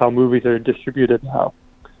that's how movies are distributed now.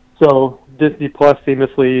 So Disney Plus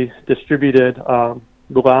famously distributed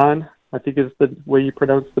Mulan, I think is the way you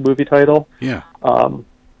pronounce the movie title. Yeah.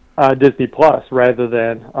 Disney Plus rather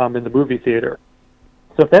than in the movie theater.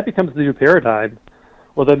 So if that becomes the new paradigm,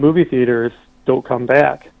 well, then movie theaters don't come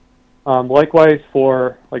back. Likewise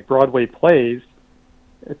for like Broadway plays,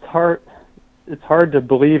 it's hard to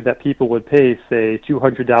believe that people would pay, say,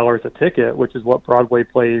 $200 a ticket, which is what Broadway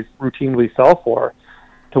plays routinely sell for,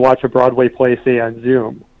 to watch a Broadway play, say, on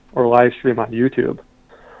Zoom or live stream on YouTube.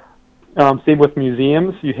 Same with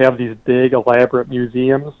museums. You have these big, elaborate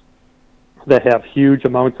museums that have huge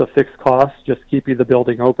amounts of fixed costs just keeping the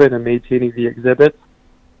building open and maintaining the exhibits.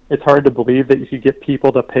 It's hard to believe that you could get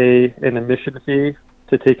people to pay an admission fee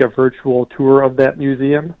to take a virtual tour of that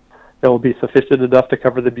museum that will be sufficient enough to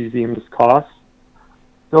cover the museum's costs.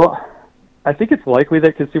 So I think it's likely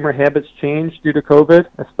that consumer habits change due to COVID,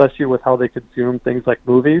 especially with how they consume things like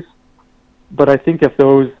movies. But I think if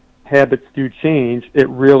those habits do change, it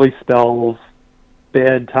really spells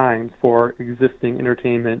bad times for existing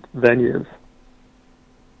entertainment venues.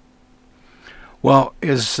 Well,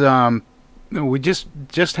 we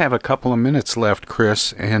just have a couple of minutes left,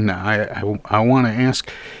 Chris, and I want to ask,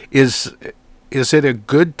 is it a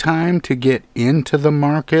good time to get into the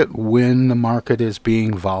market when the market is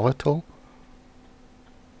being volatile?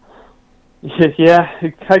 Yeah,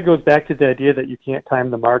 it kind of goes back to the idea that you can't time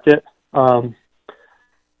the market.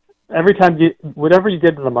 Every time whenever you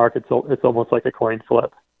get into the market, it's almost like a coin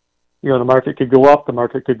flip. The market could go up, the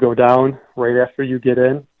market could go down right after you get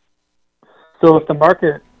in. So if the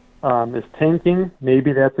market is tanking,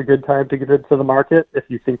 maybe that's a good time to get into the market if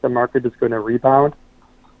you think the market is going to rebound.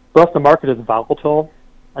 But if the market is volatile,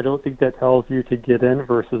 I don't think that tells you to get in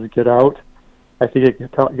versus get out. I think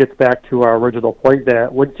it gets back to our original point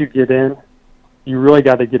that once you get in, you really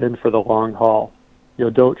got to get in for the long haul.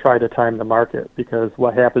 Don't try to time the market, because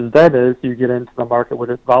what happens then is you get into the market when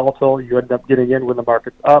it's volatile, you end up getting in when the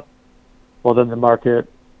market's up. Well, then the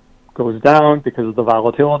market goes down because of the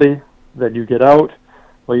volatility. Then you get out.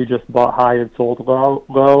 Well, you just bought high and sold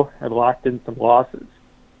low and locked in some losses.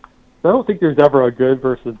 So I don't think there's ever a good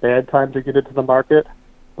versus bad time to get into the market.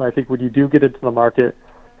 But I think when you do get into the market,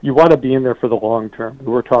 you want to be in there for the long term.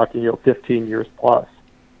 We're talking 15 years plus.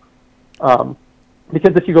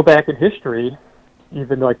 Because if you go back in history,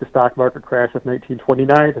 even like the stock market crash of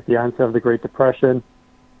 1929 at the onset of the Great Depression,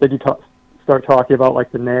 then you start talking about like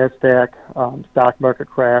the NASDAQ stock market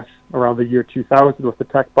crash around the year 2000 with the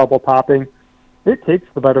tech bubble popping. It takes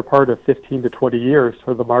the better part of 15 to 20 years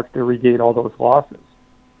for the market to regain all those losses.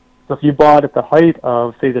 So if you bought at the height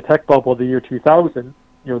of, say, the tech bubble of the year 2000,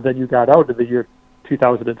 then you got out in the year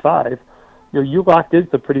 2005, you locked in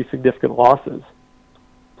some pretty significant losses.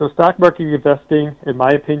 So stock market investing, in my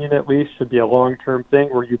opinion at least, should be a long-term thing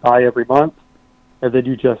where you buy every month, and then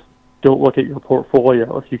you just don't look at your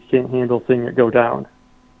portfolio if you can't handle seeing it go down.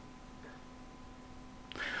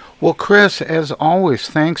 Well, Chris, as always,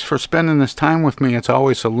 thanks for spending this time with me. It's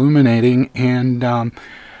always illuminating, and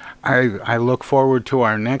I look forward to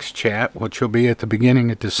our next chat, which will be at the beginning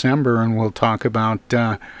of December, and we'll talk about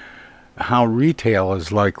how retail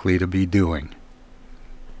is likely to be doing.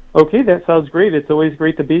 Okay, that sounds great. It's always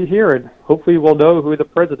great to be here, and hopefully we'll know who the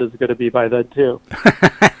president is going to be by then, too.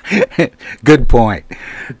 Good point.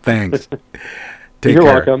 Thanks. You're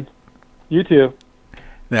welcome. You too.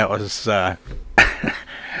 That was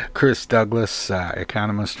Chris Douglas,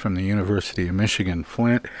 economist from the University of Michigan,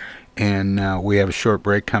 Flint. And we have a short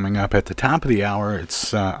break coming up at the top of the hour.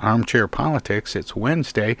 It's Armchair Politics. It's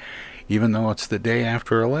Wednesday. Even though it's the day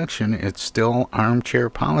after election, it's still Armchair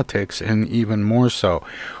Politics, and even more so.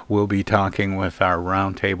 We'll be talking with our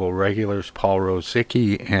roundtable regulars, Paul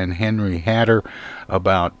Rosicki and Henry Hatter,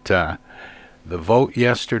 about the vote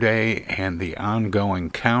yesterday and the ongoing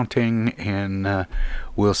counting, and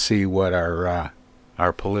we'll see what our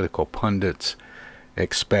political pundits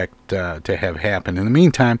expect to have happen. In the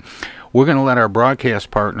meantime, we're going to let our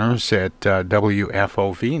broadcast partners at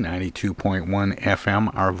WFOV 92.1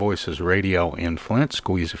 FM, Our Voices Radio in Flint,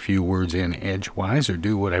 squeeze a few words in edgewise or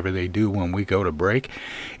do whatever they do when we go to break.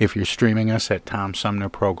 If you're streaming us at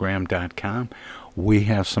TomSumnerProgram.com, we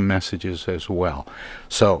have some messages as well.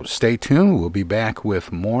 So stay tuned. We'll be back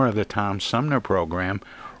with more of the Tom Sumner Program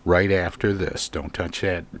right after this. Don't touch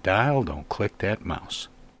that dial. Don't click that mouse.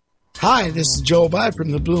 Hi, this is Joe By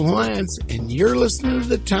from the Blue Lions, and you're listening to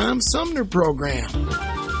the Tom Sumner Program.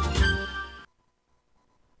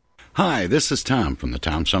 Hi, this is Tom from the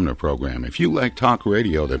Tom Sumner Program. If you like talk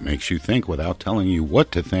radio that makes you think without telling you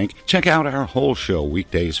what to think, check out our whole show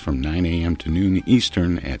weekdays from 9 a.m. to noon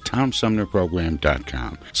Eastern at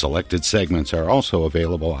TomSumnerProgram.com. Selected segments are also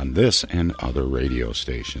available on this and other radio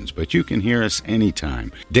stations, but you can hear us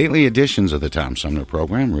anytime. Daily editions of the Tom Sumner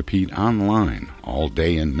Program repeat online all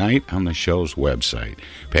day and night on the show's website.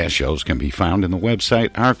 Past shows can be found in the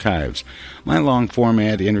website archives. My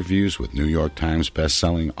long-format interviews with New York Times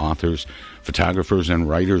best-selling authors authors, photographers, and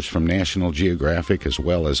writers from National Geographic, as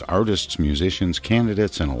well as artists, musicians,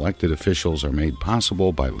 candidates, and elected officials are made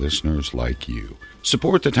possible by listeners like you.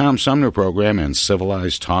 Support the Tom Sumner Program and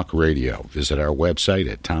Civilized Talk Radio. Visit our website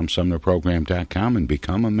at TomSumnerProgram.com and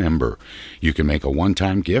become a member. You can make a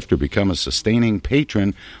one-time gift or become a sustaining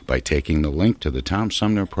patron by taking the link to the Tom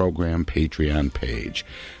Sumner Program Patreon page.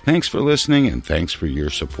 Thanks for listening, and thanks for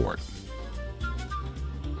your support.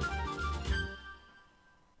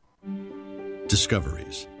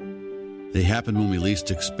 Discoveries. They happen when we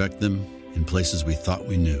least expect them, in places we thought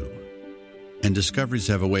we knew. And discoveries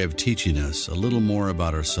have a way of teaching us a little more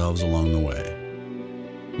about ourselves along the way.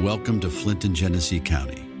 Welcome to Flint and Genesee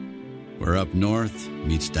County, where up north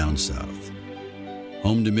meets down south.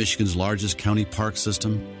 Home to Michigan's largest county park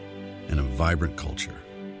system and a vibrant culture.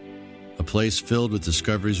 A place filled with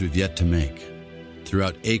discoveries we've yet to make,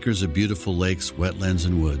 throughout acres of beautiful lakes, wetlands,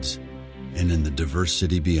 and woods, and in the diverse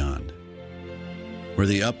city beyond. Where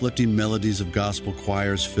the uplifting melodies of gospel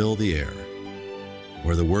choirs fill the air.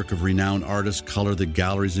 Where the work of renowned artists color the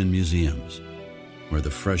galleries and museums, where the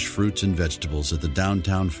fresh fruits and vegetables at the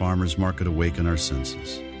downtown farmers market awaken our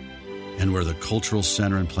senses, and where the cultural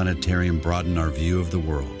center and planetarium broaden our view of the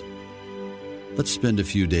world. Let's spend a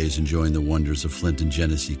few days enjoying the wonders of Flint and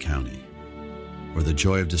Genesee County, where the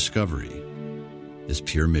joy of discovery is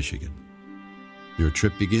pure Michigan. Your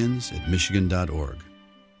trip begins at Michigan.org.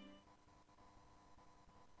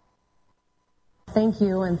 Thank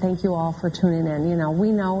you, and thank you all for tuning in. You know,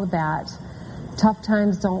 we know that tough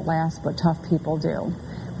times don't last, but tough people do.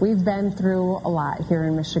 We've been through a lot here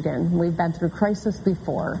in Michigan. We've been through crisis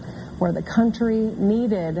before, where the country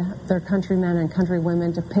needed their countrymen and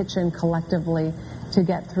countrywomen to pitch in collectively to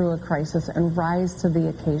get through a crisis and rise to the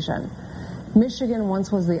occasion. Michigan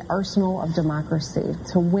once was the arsenal of democracy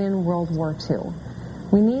to win World War II.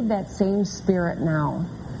 We need that same spirit now.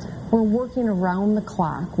 We're working around the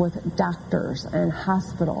clock with doctors and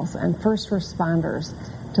hospitals and first responders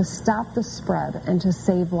to stop the spread and to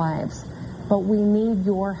save lives. But we need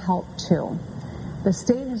your help too. The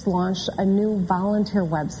state has launched a new volunteer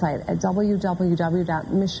website at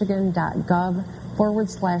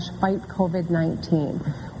www.michigan.gov/fight-COVID-19,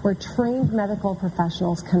 where trained medical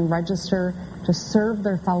professionals can register to serve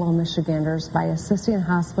their fellow Michiganders by assisting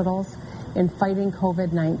hospitals in fighting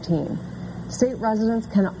COVID-19. State residents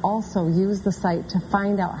can also use the site to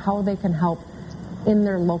find out how they can help in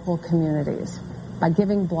their local communities by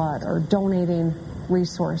giving blood or donating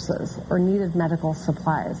resources or needed medical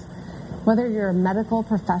supplies. Whether you're a medical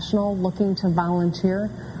professional looking to volunteer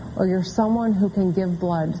or you're someone who can give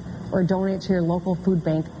blood or donate to your local food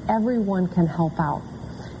bank, everyone can help out.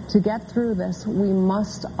 To get through this, we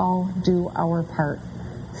must all do our part.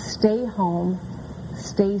 Stay home,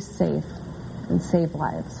 stay safe, and save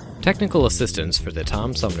lives. Technical assistance for the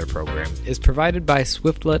Tom Sumner Program is provided by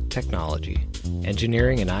Swiftlet Technology,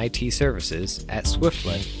 engineering and IT services at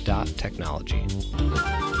swiftlet.technology.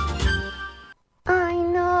 I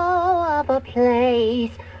know of a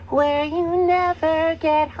place where you never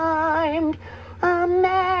get harmed, a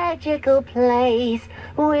magical place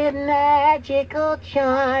with magical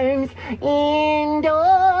charms,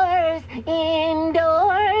 indoors,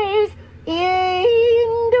 indoors,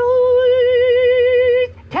 indoors.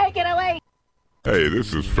 Take it away. Hey,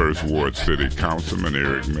 this is First Ward City Councilman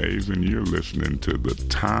Eric Mays, and you're listening to the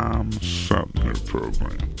Tom Sumner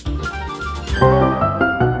Program.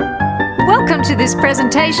 Welcome to this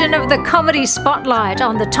presentation of the Comedy Spotlight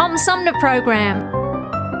on the Tom Sumner Program.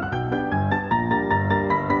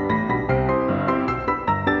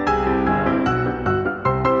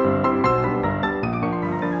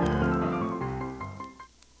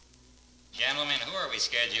 Gentlemen, who are we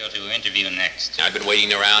scheduled to interview next? I've been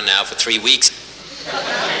waiting around now for 3 weeks.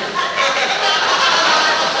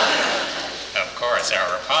 Of course,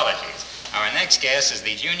 our apologies. Our next guest is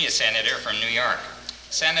the junior senator from New York.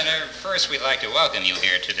 Senator, first we'd like to welcome you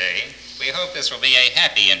here today. We hope this will be a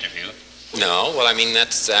happy interview. No, well, I mean,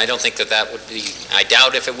 I don't think that would be, I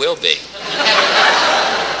doubt if it will be.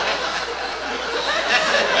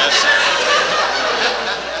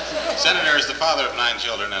 Senator, as the father of 9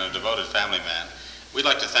 children and a devoted family man, we'd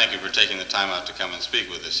like to thank you for taking the time out to come and speak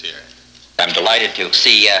with us here. I'm delighted to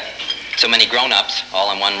see so many grown-ups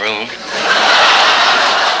all in one room.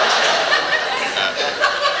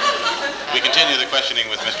 We continue the questioning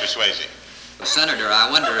with Mr. Swayze. Well, Senator, I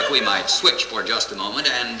wonder if we might switch for just a moment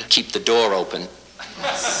and keep the door open.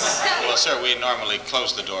 Well, sir, we normally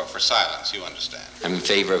close the door for silence, you understand. I'm in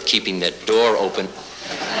favor of keeping that door open.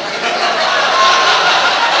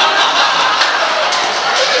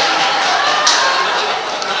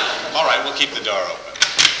 All right, we'll keep the door open.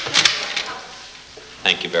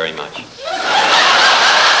 Thank you very much.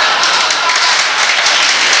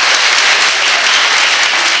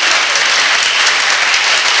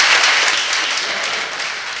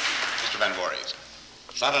 Mr. Van Voorhees.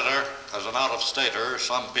 Senator, as an out-of-stater,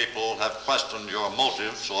 some people have questioned your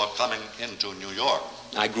motives for coming into New York.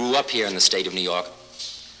 I grew up here in the state of New York.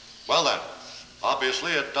 Well then,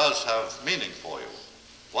 obviously it does have meaning for you.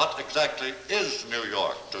 What exactly is New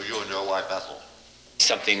York to you and your wife Ethel?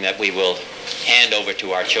 Something that we will hand over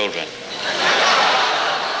to our children.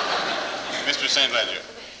 Mr. St. Ledger.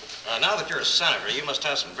 Now that you're a senator, you must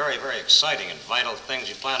have some very, very exciting and vital things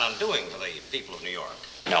you plan on doing for the people of New York.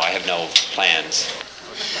 No, I have no plans.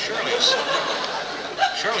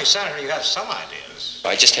 Surely, Senator, you have some ideas.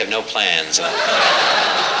 I just have no plans.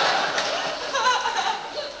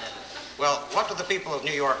 Well, what do the people of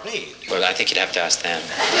New York need? Well, I think you'd have to ask them.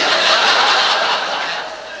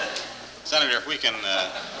 Senator, if we can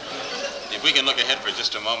look ahead for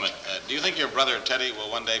just a moment, do you think your brother Teddy will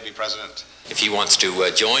one day be president? If he wants to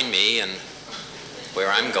join me and where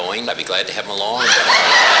I'm going, I'd be glad to have him along.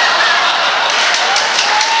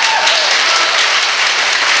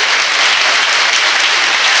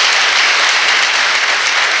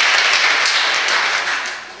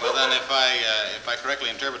 Well, then, if I correctly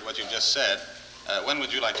interpret what you've just said, when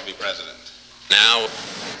would you like to be president? Now.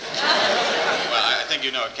 Well, I think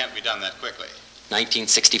you know it can't be done that quickly.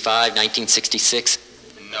 1965, 1966.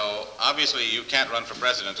 No, obviously you can't run for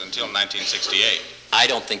president until 1968. I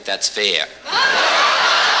don't think that's fair.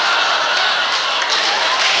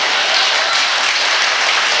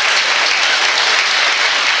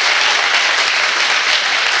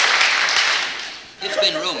 It's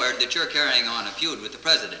been rumored that you're carrying on a feud with the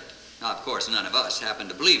president. Now, of course, none of us happen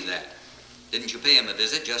to believe that. Didn't you pay him a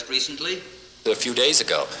visit just recently? A few days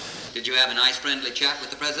ago. Did you have a nice friendly chat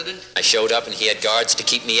with the president? I showed up and he had guards to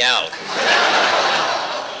keep me out.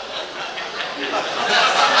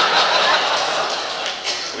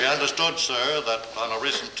 We understood, sir, that on a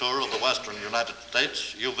recent tour of the western United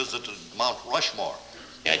States, you visited Mount Rushmore.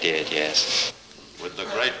 I did, yes. With the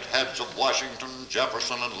great heads of Washington,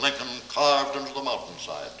 Jefferson, and Lincoln carved into the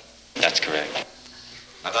mountainside. That's correct.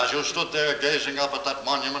 And as you stood there gazing up at that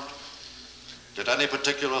monument, did any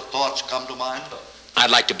particular thoughts come to mind? I'd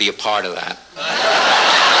like to be a part of that.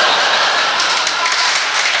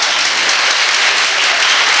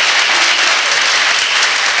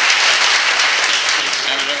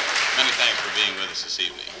 Senator, many thanks for being with us this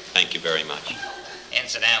evening. Thank you very much.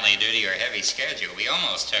 Incidentally, due to your heavy schedule, we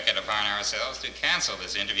almost took it upon ourselves to cancel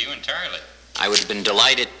this interview entirely. I would have been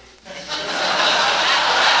delighted.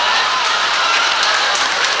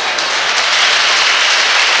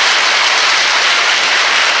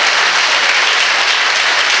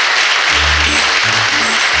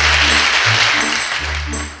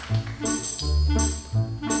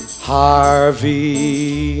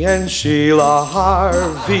 Harvey and Sheila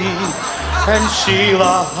Harvey and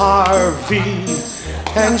Sheila Harvey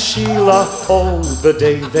and Sheila, oh, the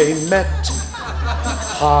day they met.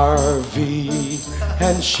 Harvey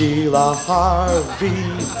and Sheila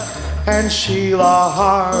Harvey and Sheila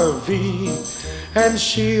Harvey and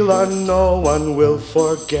Sheila, no one will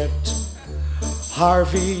forget.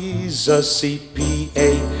 Harvey's a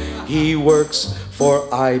CPA, he works for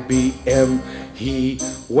IBM. He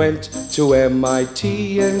went to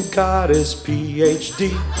MIT and got his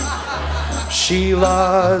PhD.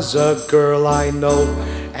 Sheila's a girl I know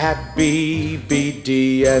at BBD&O.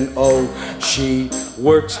 She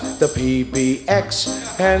works the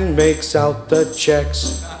PBX and makes out the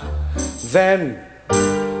checks. Then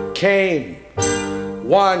came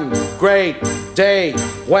one great day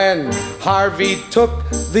when Harvey took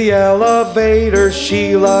the elevator.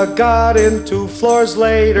 Sheila got in 2 floors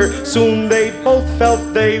later. Soon they both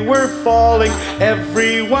felt they were falling.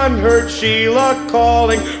 Everyone heard Sheila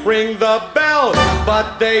calling, ring the bell,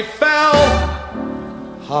 but they fell.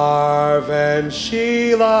 Harv and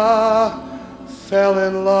Sheila fell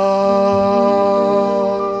in love.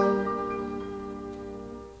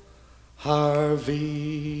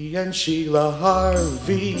 Harvey and Sheila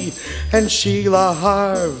Harvey and Sheila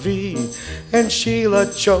Harvey and Sheila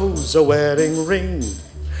chose a wedding ring.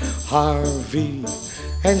 Harvey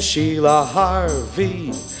and Sheila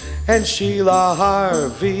Harvey and Sheila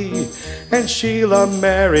Harvey and Sheila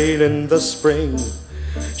married in the spring.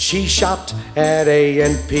 She shopped at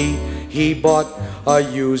A&P, he bought a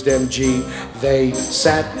used MG. They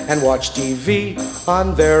sat and watched TV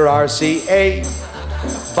on their RCA.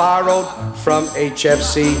 Borrowed from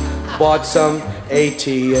HFC, bought some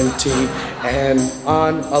AT&T, and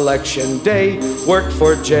on election day worked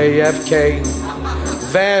for JFK.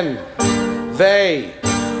 Then they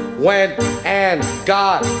went and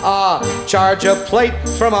got a charger plate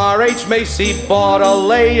from R.H. Macy, bought a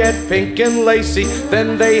lay at Pink and Lacey.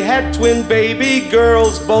 Then they had twin baby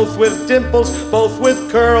girls, both with dimples, both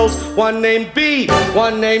with curls, one named B,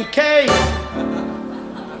 one named K.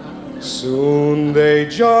 Soon they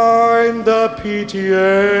joined the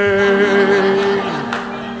PTA.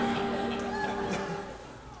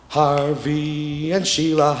 Harvey and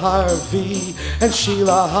Sheila Harvey and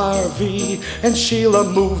Sheila Harvey and Sheila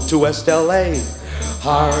moved to West LA.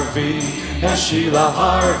 Harvey and Sheila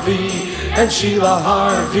Harvey and Sheila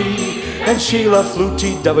Harvey and Sheila flew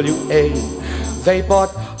TWA. They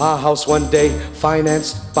bought a house one day,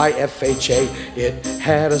 financed by FHA. It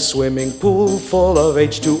had a swimming pool full of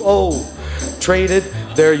H2O. Traded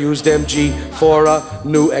their used MG for a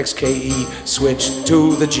new XKE. Switched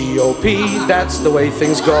to the GOP, that's the way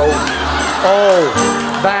things go. Oh,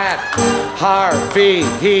 that Harvey,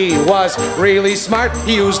 he was really smart.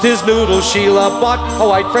 He used his noodle. Sheila bought a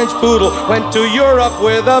white French poodle. Went to Europe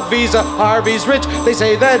with a visa. Harvey's rich, they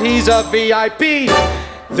say that he's a VIP.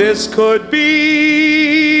 This could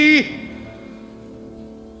be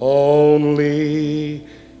only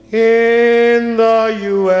in the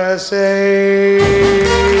USA.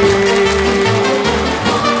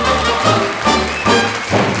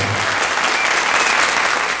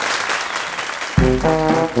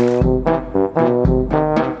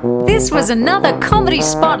 This was another comedy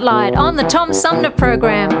spotlight on the Tom Sumner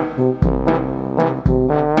Program.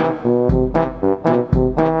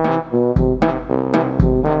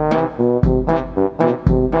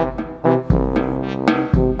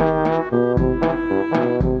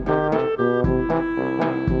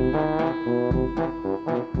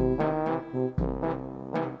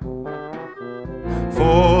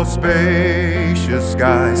 For spacious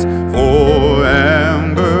skies, for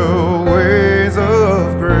amber ways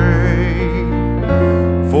of gray,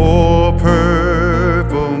 for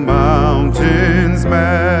purple mountains'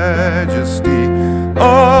 majesty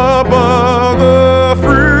above the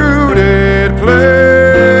fruited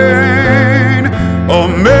plain.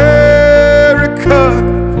 America,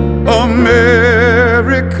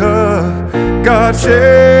 America, God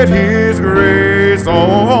shed His grace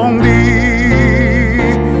on thee.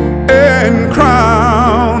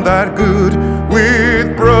 Crown that good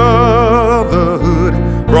with brotherhood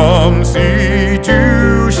from sea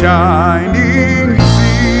to shining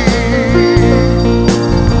sea.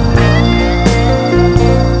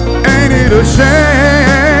 Ain't it a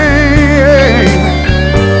shame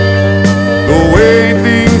the way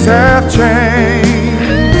things have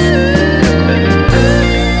changed?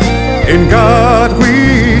 In God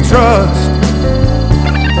we trust.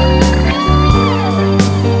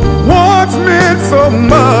 Meant so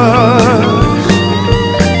much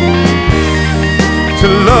to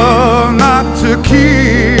love, not to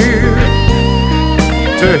kill,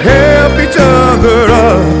 to help each other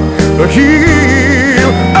up, to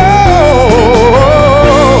heal. Oh,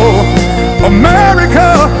 America,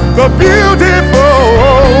 the beautiful,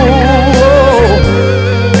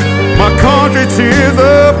 my country, 'tis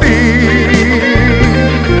of thee.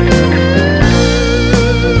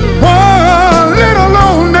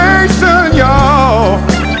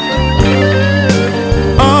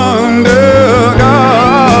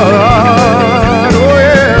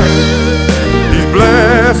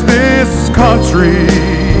 Country,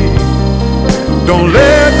 don't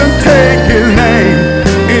let them take His name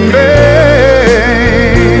in vain.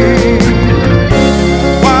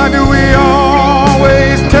 Why do we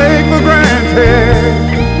always take for granted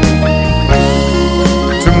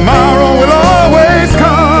tomorrow will always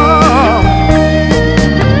come?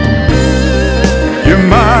 You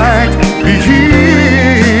might be here,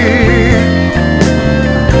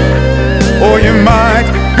 or you might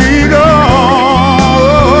be gone.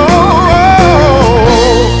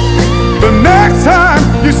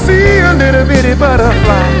 You see a little bitty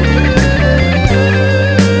butterfly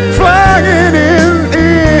flying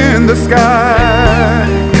in the sky.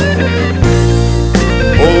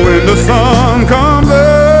 Oh, when the sun comes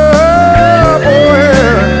up, oh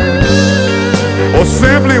yeah, or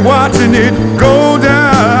simply watching it go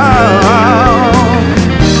down,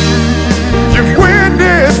 you've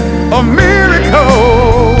witnessed a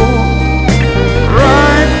miracle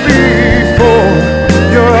right before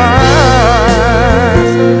your eyes.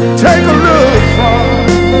 Take a look, son.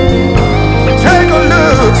 Take a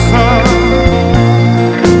look, son.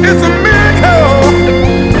 It's a miracle.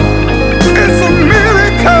 It's a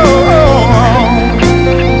miracle.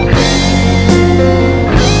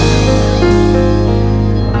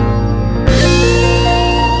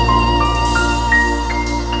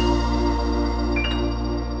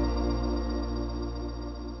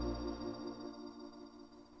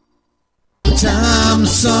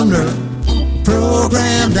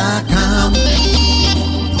 TomSumnerProgram.com.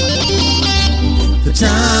 The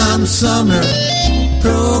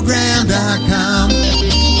TomSumnerProgram.com.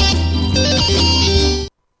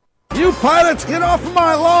 You pilots, get off of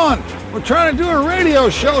my lawn. We're trying to do a radio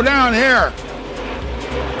show down here.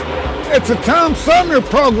 It's a Tom Sumner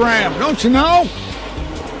program, don't you know?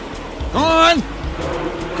 Go on,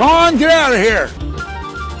 get out of here.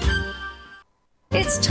 It's